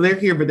here. Well, they're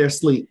here, but they're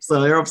asleep.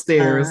 So they're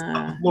upstairs,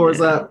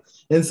 floors up.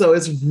 And so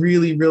it's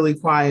really, really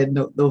quiet.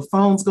 No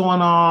phones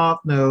going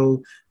off,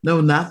 no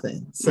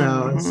nothing.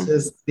 So it's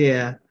just,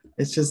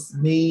 it's just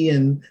me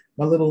and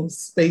my little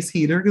space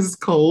heater because it's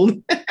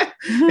cold.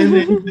 And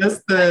then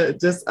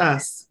just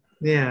us.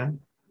 Yeah.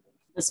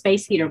 The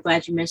space heater,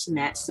 glad you mentioned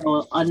that.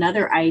 So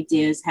another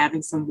idea is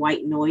having some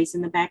white noise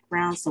in the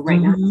background. So right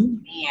now,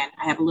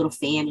 I have a little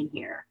fan in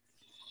here.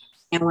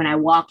 And when I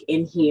walk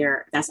in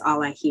here, that's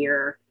all I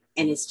hear.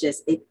 And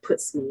it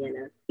puts me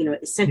in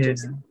it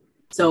centers. Yeah.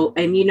 So,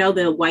 and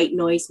the white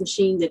noise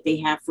machine that they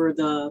have for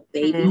the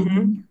baby,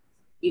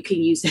 you can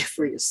use it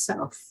for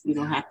yourself. You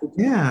don't have to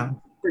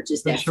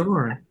purchase that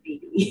for that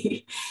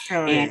baby.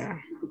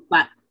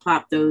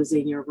 Pop those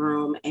in your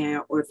room,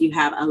 or if you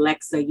have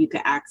Alexa, you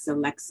could ask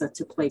Alexa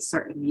to play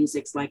certain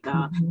musics. Like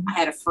I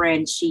had a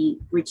friend, she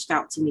reached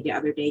out to me the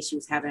other day. She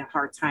was having a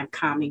hard time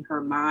calming her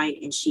mind,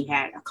 and she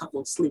had a couple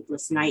of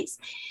sleepless nights.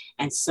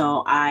 And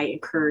so I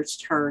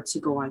encouraged her to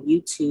go on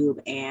YouTube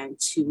and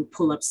to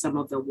pull up some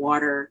of the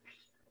water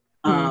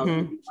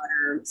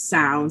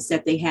sounds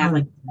that they have,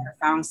 like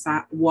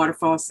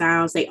waterfall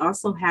sounds. They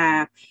also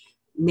have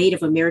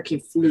Native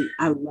American flute.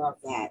 I love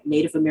that.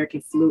 Native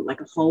American flute,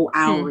 like a whole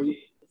hour. You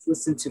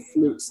listen to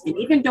flutes. And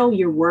even though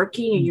you're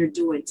working and you're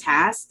doing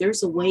tasks,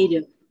 there's a way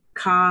to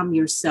calm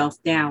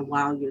yourself down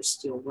while you're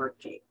still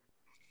working.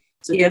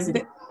 So there's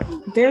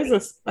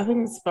I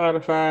think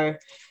Spotify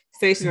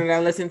station that I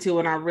listen to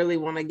when I really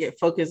want to get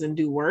focused and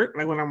do work.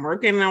 Like when I'm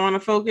working and I want to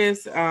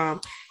focus,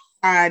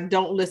 I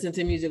don't listen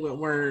to music with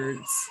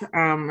words.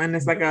 And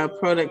it's like a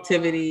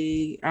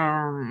productivity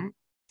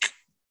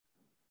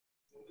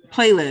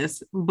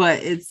playlist,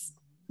 but it's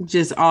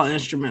just all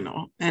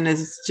instrumental and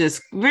it's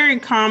just very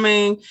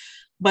calming,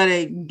 but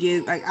it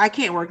gives I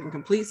can't work in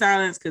complete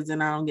silence because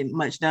then I don't get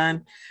much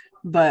done,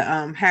 but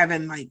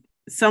having like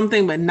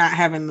something, but not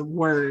having the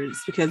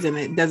words, because then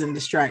it doesn't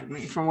distract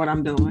me from what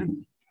I'm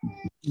doing.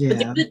 But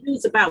the good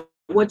news about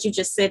what you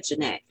just said,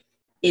 Jeanette,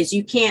 is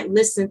you can't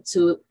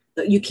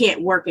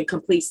work in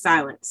complete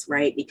silence,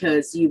 right?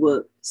 Because you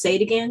will say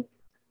it again.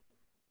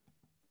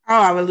 Oh,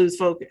 I would lose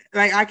focus.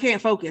 Like I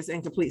can't focus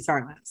in complete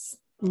silence.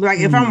 Like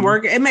if I'm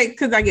working, it makes,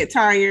 because I get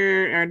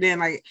tired, or then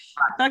like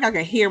I feel like I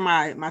can hear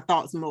my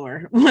thoughts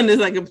more when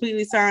it's like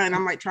completely silent.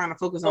 I'm like trying to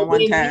focus on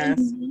one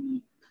task.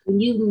 When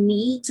you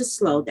need to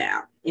slow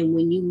down and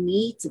when you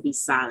need to be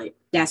silent,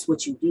 that's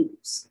what you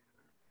use.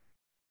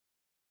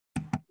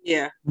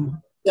 Yeah.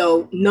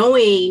 So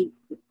knowing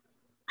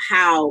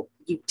how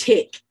you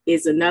tick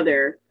is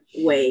another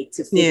way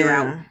to figure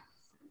out.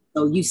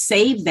 So you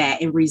save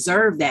that and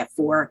reserve that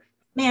for,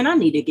 man, I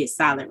need to get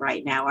silent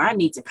right now, or I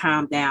need to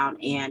calm down.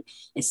 And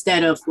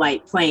instead of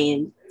like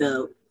playing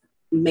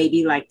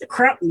maybe like the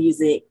crump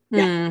music,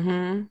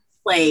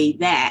 play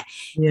that.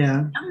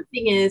 Yeah. The other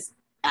thing is,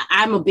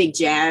 I'm a big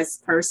jazz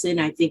person.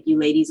 I think you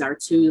ladies are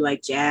too,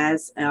 like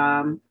jazz.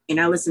 And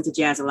I listen to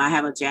jazz a lot. I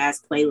have a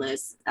jazz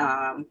playlist.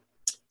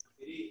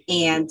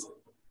 And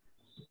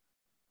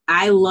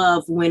I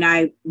love when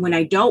I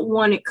don't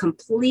want it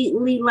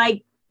completely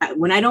like,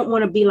 when I don't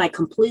want to be like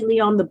completely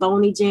on the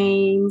Boney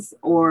James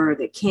or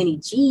the Kenny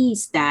G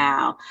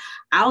style,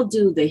 I'll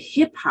do the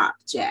hip hop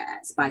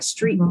jazz by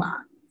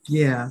Streetlight.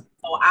 Yeah.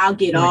 So I'll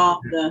get all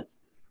the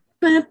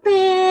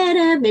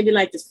maybe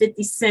like the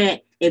 50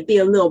 Cent. It'd be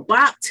a little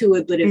bop to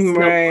it, but it's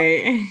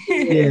right.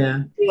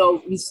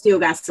 You still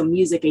got some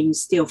music, and you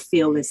still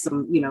feel it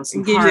some,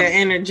 some gives you an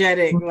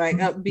energetic, like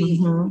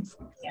upbeat.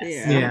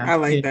 Yeah, I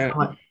like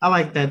that. I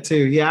like that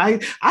too. Yeah,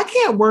 I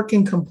can't work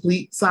in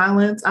complete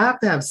silence. I have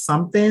to have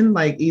something,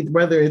 like either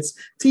whether it's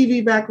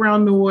TV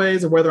background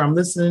noise or whether I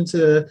listen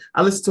to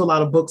a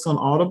lot of books on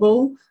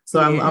Audible. So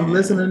I'm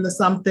listening to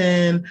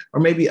something, or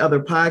maybe other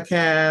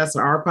podcasts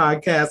or our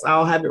podcast.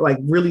 I'll have it like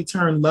really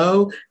turned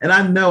low, and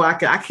I know I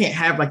can't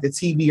have like the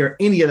TV or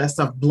any of that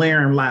stuff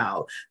blaring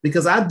loud,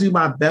 because I do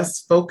my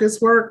best focus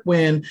work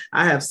when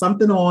I have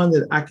something on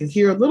that I can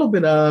hear a little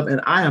bit of,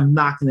 and I am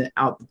knocking it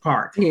out the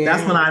park.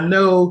 That's when I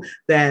know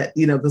that,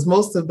 because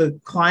most of the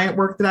client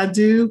work that I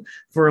do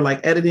for like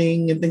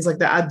editing and things like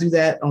that, I do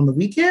that on the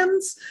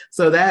weekends.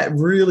 So that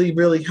really,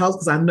 really helps,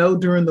 because I know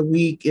during the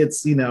week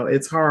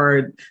it's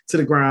hard to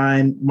the grind.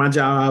 My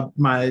job,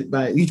 my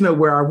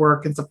where I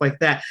work and stuff like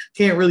that,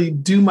 can't really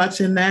do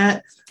much in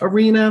that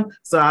arena.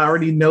 So I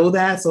already know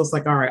that. So it's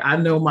like, all right, I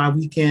know my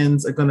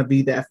weekends are going to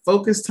be that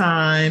focus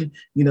time,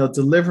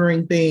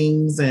 delivering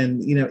things.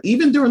 And,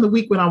 even during the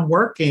week when I'm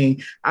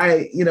working,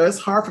 it's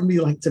hard for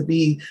me like to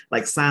be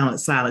like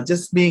silent,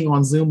 just being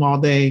on Zoom all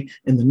day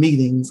in the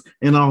meetings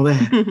and all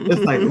that.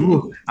 It's like,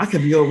 ooh, I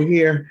could be over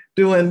here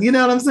doing, you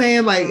know what I'm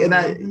saying? Like, and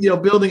I,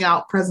 building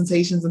out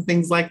presentations and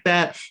things like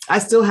that. I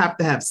still have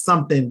to have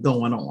something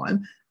going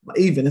on,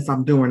 even if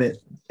I'm doing it,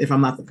 if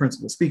I'm not the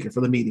principal speaker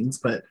for the meetings,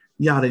 but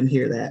y'all didn't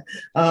hear that.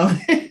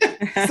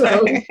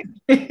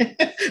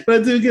 But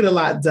I do get a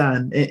lot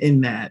done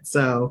in that.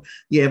 So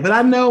yeah, but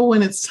I know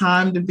when it's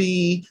time to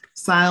be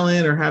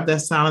silent or have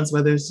that silence,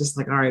 whether it's just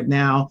like, all right,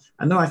 now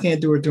I know I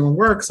can't do it during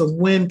work. So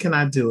when can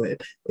I do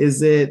it?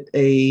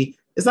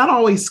 It's not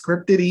always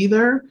scripted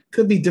either.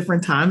 Could be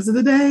different times of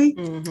the day.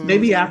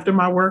 Maybe after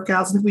my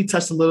workouts. I think we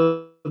touched a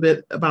little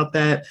bit about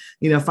that,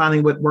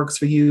 finding what works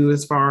for you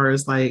as far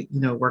as like,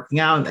 working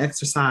out and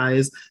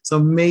exercise. So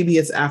maybe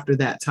it's after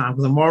that time,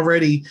 because I'm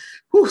already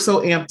so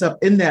amped up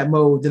in that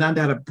mode that I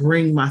got to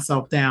bring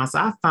myself down. So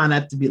I find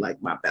that to be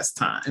like my best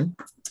time.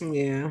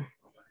 Yeah.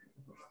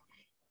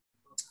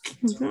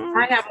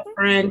 I have a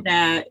friend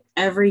that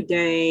every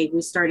day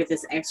we started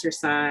this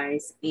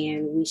exercise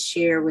and we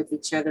share with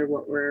each other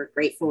what we're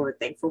grateful or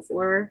thankful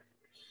for.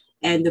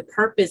 And the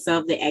purpose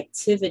of the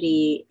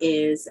activity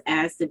is,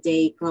 as the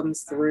day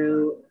comes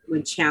through,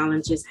 when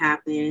challenges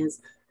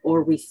happens,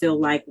 or we feel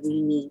like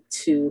we need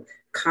to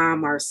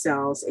calm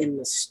ourselves in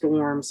the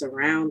storms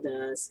around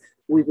us,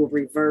 we will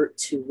revert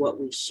to what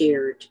we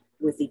shared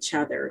with each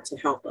other to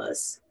help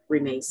us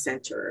remain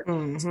centered. So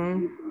you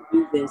can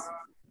do this.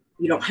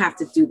 You don't have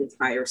to do this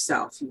by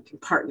yourself. You can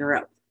partner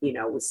up,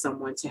 with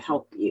someone to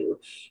help you.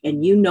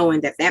 And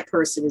knowing that that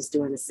person is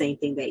doing the same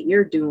thing that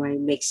you're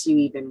doing makes you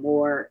even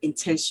more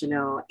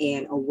intentional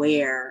and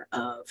aware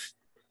of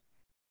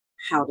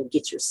how to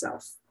get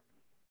yourself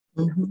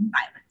silent.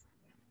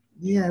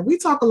 Yeah, we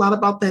talk a lot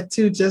about that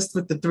too, just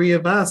with the three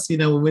of us,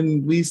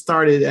 when we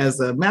started as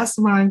a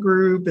mastermind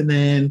group, and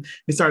then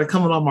we started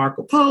coming on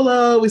Marco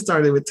Polo. We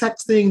started with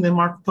texting, then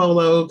Marco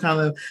Polo kind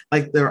of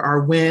like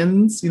our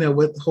wins,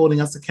 with holding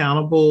us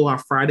accountable. Our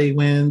Friday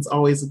wins,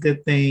 always a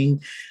good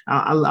thing.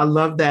 I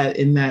love that,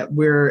 in that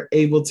we're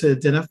able to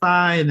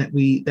identify and that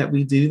we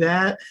do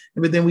that.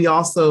 But then we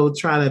also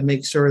try to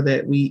make sure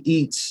that we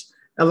each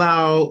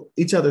allow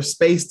each other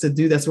space to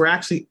do this. We're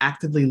actually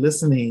actively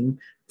listening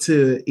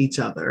to each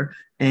other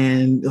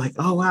and like,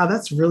 oh wow,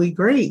 that's really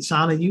great.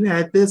 Shauna, you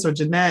had this, or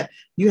Jeanette,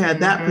 you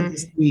had that for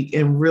this week,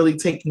 and really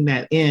taking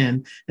that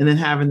in and then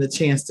having the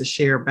chance to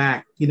share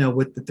back,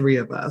 with the three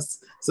of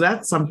us. So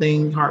that's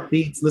something,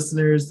 Heartbeats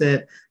listeners,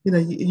 that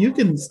you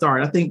can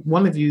start. I think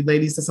one of you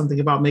ladies said something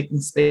about making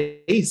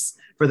space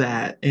for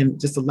that and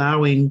just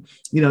allowing,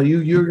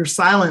 you're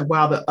silent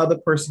while the other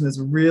person is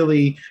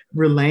really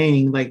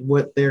relaying like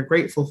what they're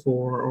grateful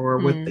for or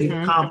what they've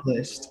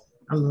accomplished.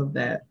 I love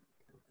that.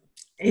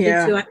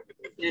 Yeah. I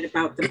said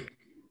about the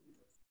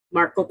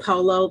Marco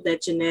Polo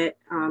that Jeanette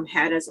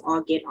had us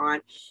all get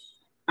on.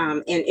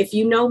 And if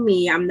you know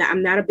me, I'm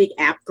not a big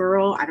app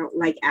girl. I don't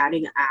like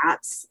adding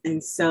apps.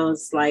 And so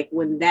it's like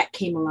when that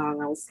came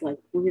along, I was like,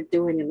 we're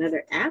doing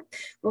another app.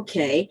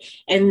 Okay.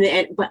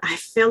 But I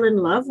fell in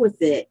love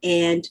with it.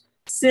 And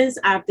since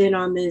I've been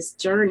on this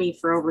journey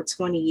for over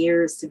 20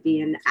 years to be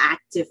an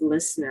active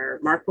listener,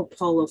 Marco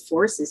Polo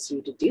forces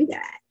you to do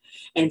that.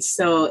 And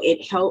so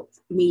it helped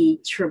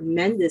me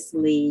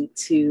tremendously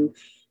to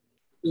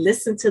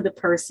listen to the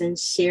person,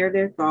 share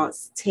their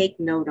thoughts, take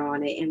note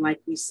on it. And like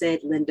you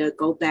said, Linda,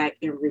 go back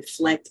and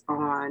reflect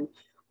on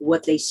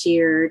what they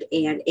shared.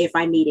 And if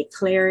I needed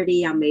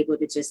clarity, I'm able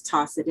to just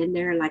toss it in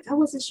there. Like, I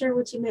wasn't sure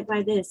what you meant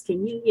by this.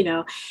 Can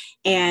you,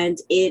 and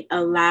it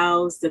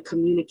allows the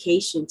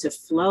communication to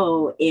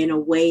flow in a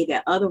way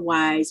that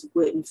otherwise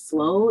wouldn't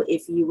flow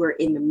if you were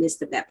in the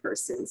midst of that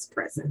person's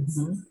presence.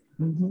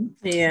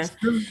 Yeah.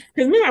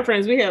 Because me and my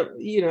friends, we have,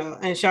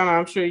 and Shauna,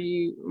 I'm sure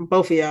you,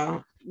 both of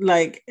y'all,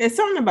 like it's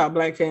something about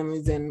Black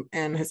families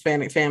and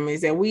Hispanic families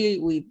that we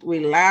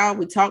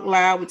talk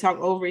loud, we talk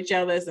over each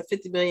other. It's a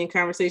 50 million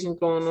conversations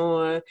going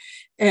on.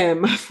 And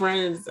my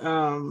friends,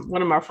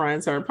 one of my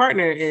friends, her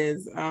partner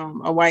is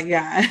a white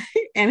guy,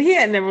 and he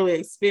had never really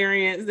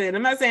experienced it.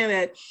 I'm not saying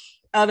that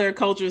other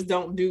cultures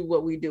don't do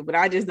what we do, but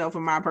I just know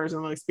from my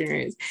personal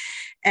experience.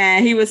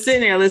 And he was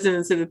sitting there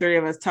listening to the three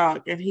of us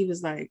talk, and he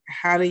was like,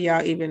 how do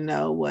y'all even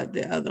know what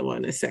the other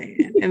one is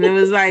saying? And it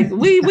was like,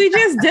 we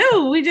just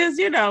do. We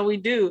just, we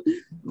do.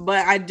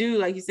 But I do,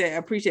 like you said,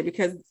 appreciate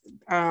because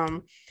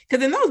in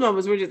those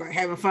moments we're just like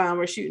having fun,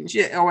 we're shooting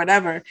shit or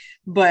whatever.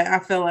 But I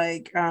feel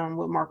like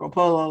with Marco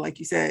Polo, like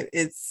you said,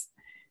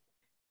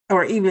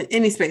 or even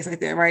any space like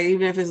that, right?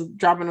 Even if it's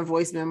dropping a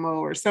voice memo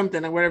or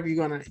something or whatever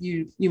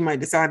you might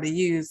decide to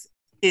use,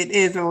 it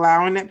is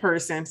allowing that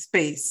person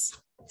space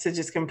to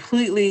just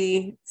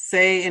completely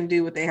say and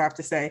do what they have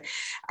to say.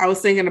 I was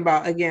thinking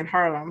about, again,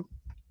 Harlem,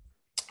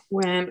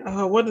 when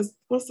what's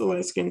the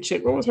light skin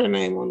chick? What was her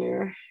name on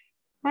there?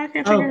 I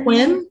can't think of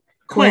Quinn.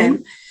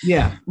 Quinn.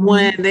 Yeah.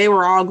 When they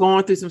were all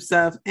going through some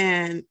stuff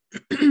and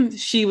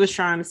she was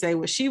trying to say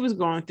what she was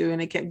going through and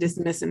they kept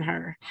dismissing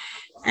her.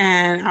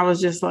 And I was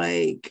just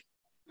like,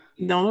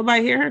 don't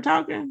nobody hear her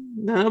talking?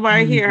 Don't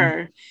nobody hear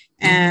her?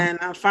 And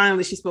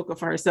finally she spoke up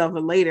for herself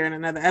later in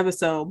another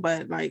episode.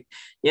 But like,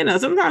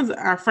 sometimes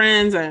our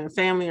friends and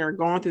family are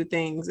going through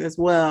things as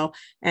well.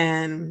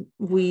 And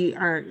we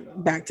are,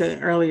 back to the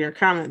earlier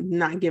comment,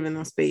 not giving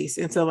them space.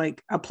 And so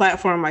like a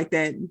platform like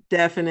that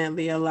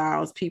definitely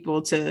allows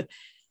people to,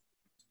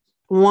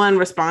 one,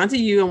 respond to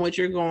you and what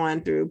you're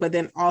going through, but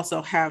then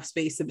also have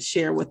space to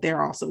share what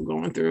they're also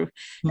going through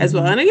as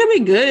well. And it can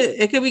be good.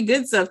 It could be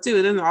good stuff too.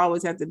 It doesn't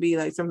always have to be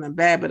like something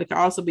bad, but it can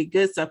also be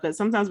good stuff because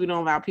sometimes we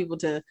don't allow people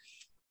to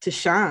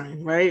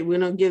shine, right? We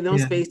don't give them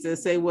space to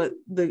say what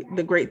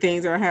the great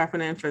things are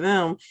happening for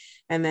them.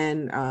 And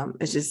then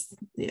it's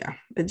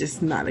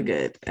just not a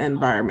good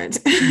environment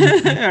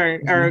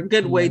or a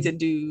good way to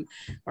do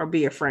or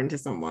be a friend to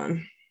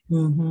someone.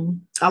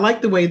 I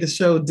like the way the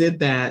show did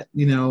that.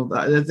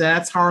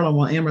 That's Harlem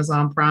on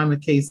Amazon Prime,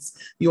 in case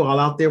you all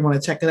out there want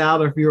to check it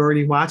out or if you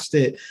already watched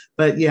it.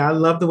 But yeah, I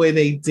love the way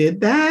they did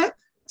that.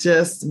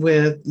 Just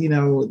with,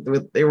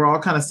 they were all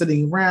kind of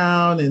sitting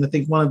around, and I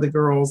think one of the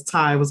girls,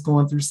 Ty, was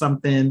going through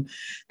something,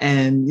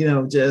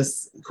 and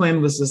just Quinn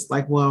was just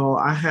like, well,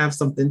 I have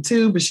something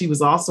too, but she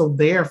was also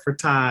there for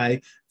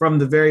Ty from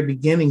the very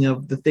beginning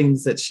of the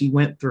things that she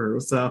went through.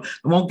 So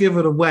I won't give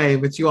it away,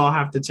 but you all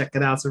have to check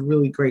it out. It's a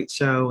really great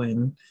show,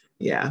 and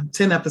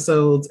 10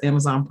 episodes,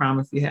 Amazon Prime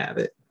if you have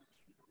it.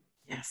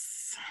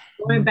 Yes.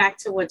 Going back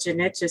to what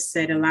Jeanette just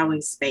said,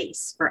 allowing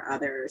space for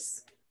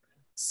others.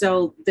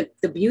 So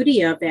the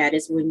beauty of that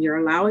is when you're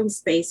allowing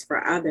space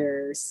for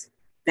others,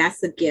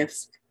 that's a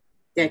gift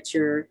that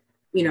you're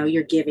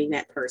giving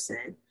that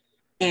person.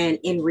 And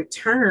in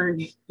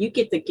return, you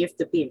get the gift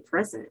of being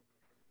present.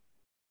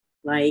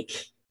 Like,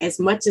 as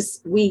much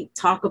as we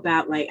talk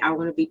about, like, I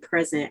want to be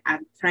present,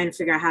 I'm trying to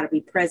figure out how to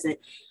be present.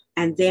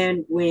 And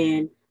then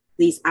when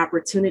these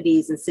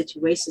opportunities and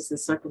situations and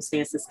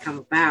circumstances come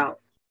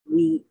about,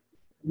 we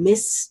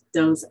miss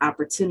those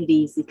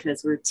opportunities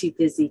because we're too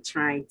busy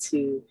trying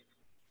to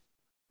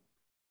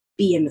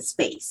be in the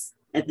space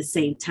at the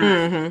same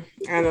time.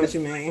 I know what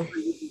you mean.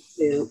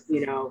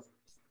 To,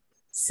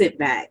 sit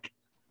back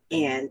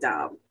and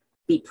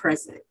be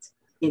present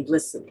in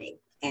listening,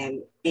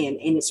 and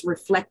it's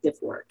reflective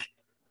work,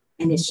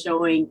 and it's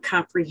showing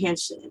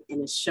comprehension,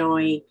 and it's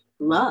showing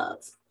love,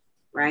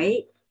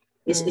 right?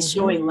 It's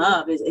showing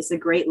love. It's a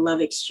great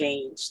love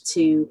exchange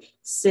to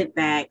sit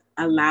back,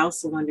 allow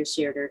someone to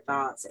share their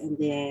thoughts, and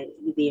then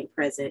you being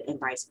present and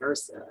vice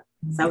versa.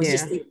 So I was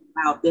just thinking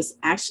about this,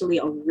 actually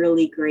a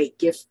really great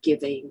gift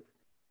giving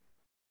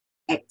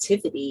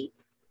activity,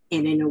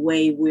 and in a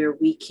way where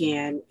we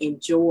can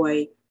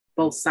enjoy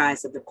both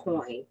sides of the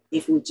coin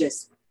if we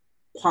just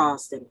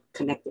paused and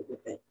connected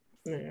with it.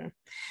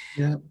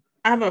 Yeah.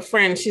 I have a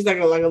friend, she's like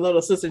a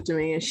little sister to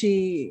me, and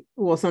she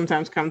will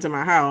sometimes come to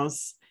my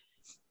house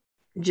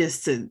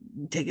just to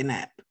take a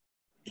nap.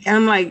 And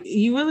I'm like,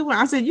 you really want?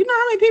 I said, you know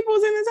how many people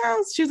was in this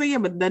house? She was like, yeah,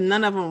 but then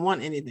none of them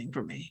want anything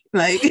from me.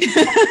 Like,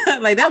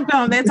 like they'll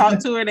come, they talk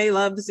to her, they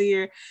love to see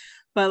her,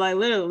 but like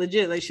literally,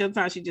 legit, like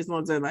sometimes she just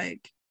wants to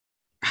like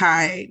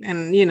hide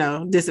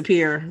and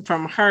disappear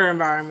from her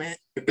environment.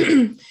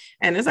 And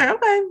it's like,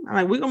 okay, I'm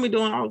like, we're gonna be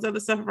doing all this other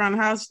stuff around the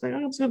house. She's like,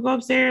 I'm just gonna go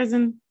upstairs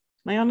and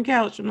lay on the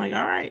couch. I'm like,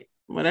 all right,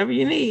 whatever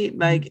you need,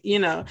 like,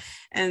 and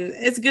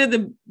it's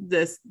good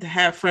to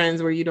have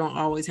friends where you don't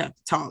always have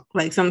to talk.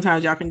 Like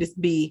sometimes y'all can just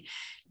be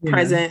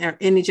present or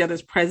in each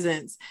other's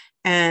presence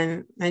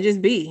and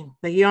just be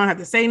like, you don't have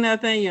to say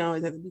nothing, you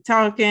don't have to be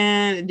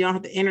talking, you don't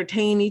have to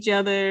entertain each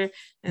other,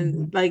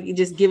 and like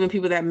just giving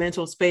people that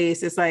mental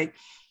space. It's like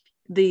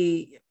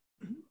the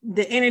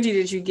energy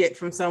that you get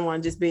from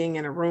someone just being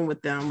in a room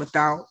with them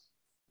without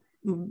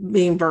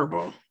being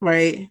verbal,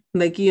 right?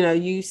 Like,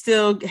 you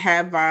still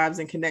have vibes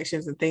and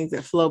connections and things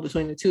that flow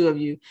between the two of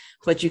you,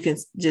 but you can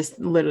just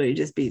literally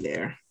just be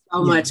there.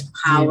 So much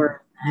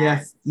power.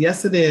 Yes,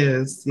 it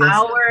is. Yes.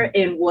 Power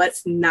in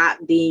what's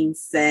not being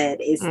said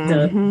is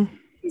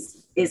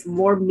is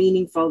more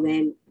meaningful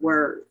than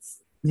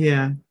words.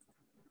 Yeah.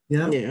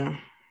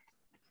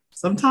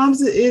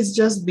 Sometimes it is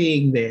just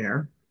being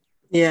there.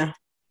 Yeah.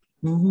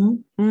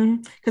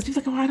 Because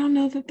people like, oh, I don't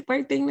know the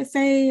right thing to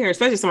say, or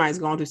especially somebody's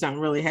going through something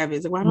really heavy.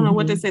 It's like, well, I don't know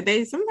what to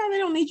say. Sometimes they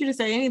don't need you to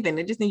say anything.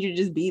 They just need you to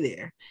just be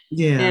there.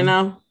 Yeah.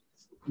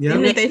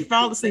 Even if they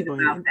fall asleep on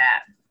you.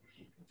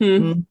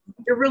 That.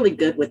 You're really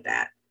good with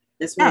that.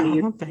 That's one of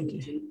your. Thank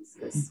you.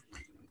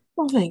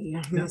 Well, thank you.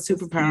 My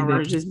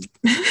superpower is just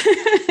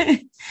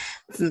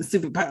it's a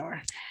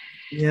superpower.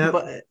 Yeah.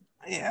 But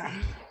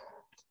yeah.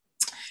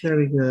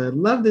 Very good.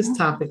 Love this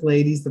topic,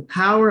 ladies. The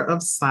power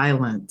of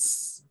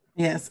silence.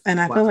 Yes, and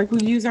I feel like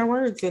we use our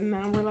words, and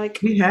now we're like,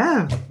 we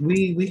have.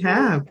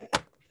 Yep.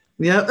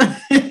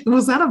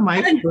 Was that a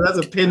mic? Or that's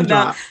a pin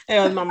drop. It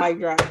was my mic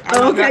drop.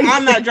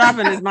 I'm not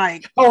dropping this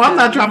mic. Oh, I'm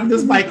not dropping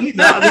this mic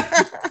either.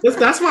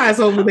 That's why it's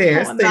over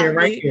there. It's there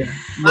right here.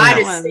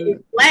 I just see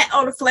flat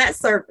on a flat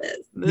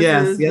surface.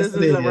 This is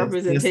a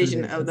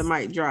representation of the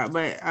mic drop,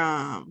 but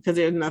because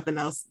there's nothing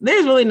else.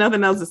 There's really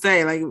nothing else to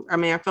say. Like, I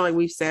mean, I feel like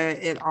we've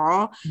said it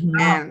all,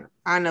 and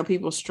I know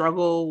people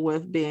struggle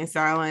with being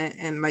silent,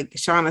 and like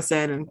Shauna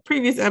said in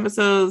previous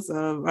episodes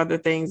of other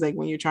things, like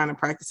when you're trying to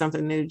practice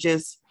something new,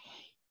 just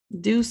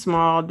do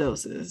small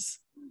doses.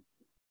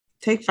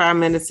 Take 5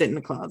 minutes, sit in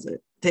the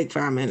closet. Take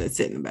 5 minutes,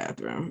 sit in the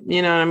bathroom.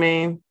 You know what I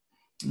mean?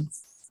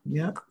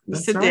 Yep.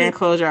 Sit there and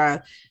close your eyes.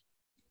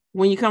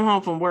 When you come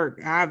home from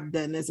work, I've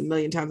done this a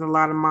million times. A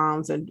lot of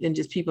moms and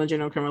just people in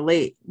general can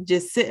relate.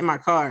 Just sit in my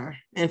car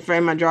and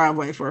frame my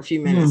driveway for a few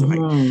minutes. I'm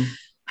like,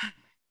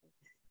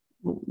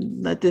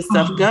 let this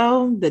stuff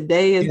go. The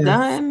day is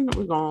done.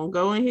 We're gonna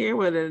go in here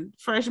with a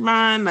fresh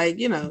mind,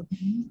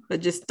 but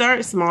just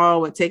start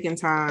small with taking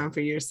time for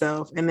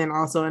yourself, and then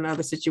also in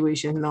other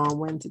situations knowing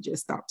when to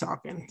just stop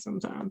talking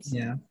sometimes.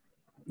 Yep.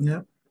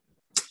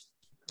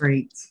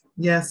 Great.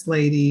 Yes,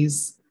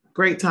 ladies,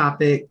 great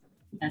topic.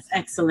 That's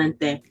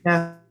excellent.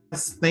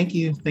 Yes, thank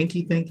you.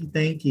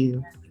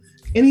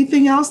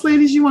 Anything else,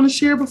 ladies, you want to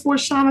share before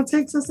Shauna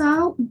takes us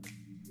out?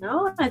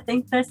 No, I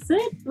think that's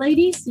it.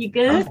 Ladies, you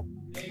good?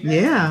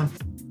 Yeah.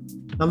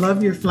 I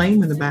love your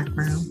flame in the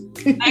background.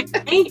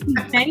 Thank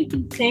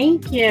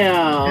you.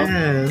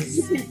 Yes.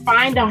 You can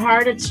find the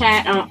Heart of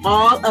Chat on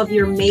all of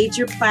your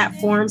major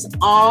platforms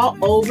all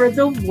over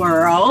the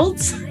world.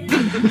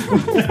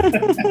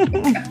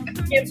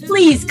 And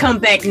please come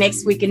back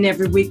next week and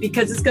every week,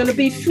 because it's going to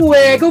be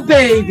fuego,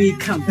 baby.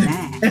 Come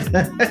back.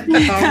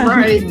 All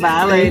right.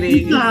 Bye,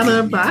 ladies.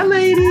 Bye,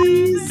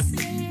 ladies.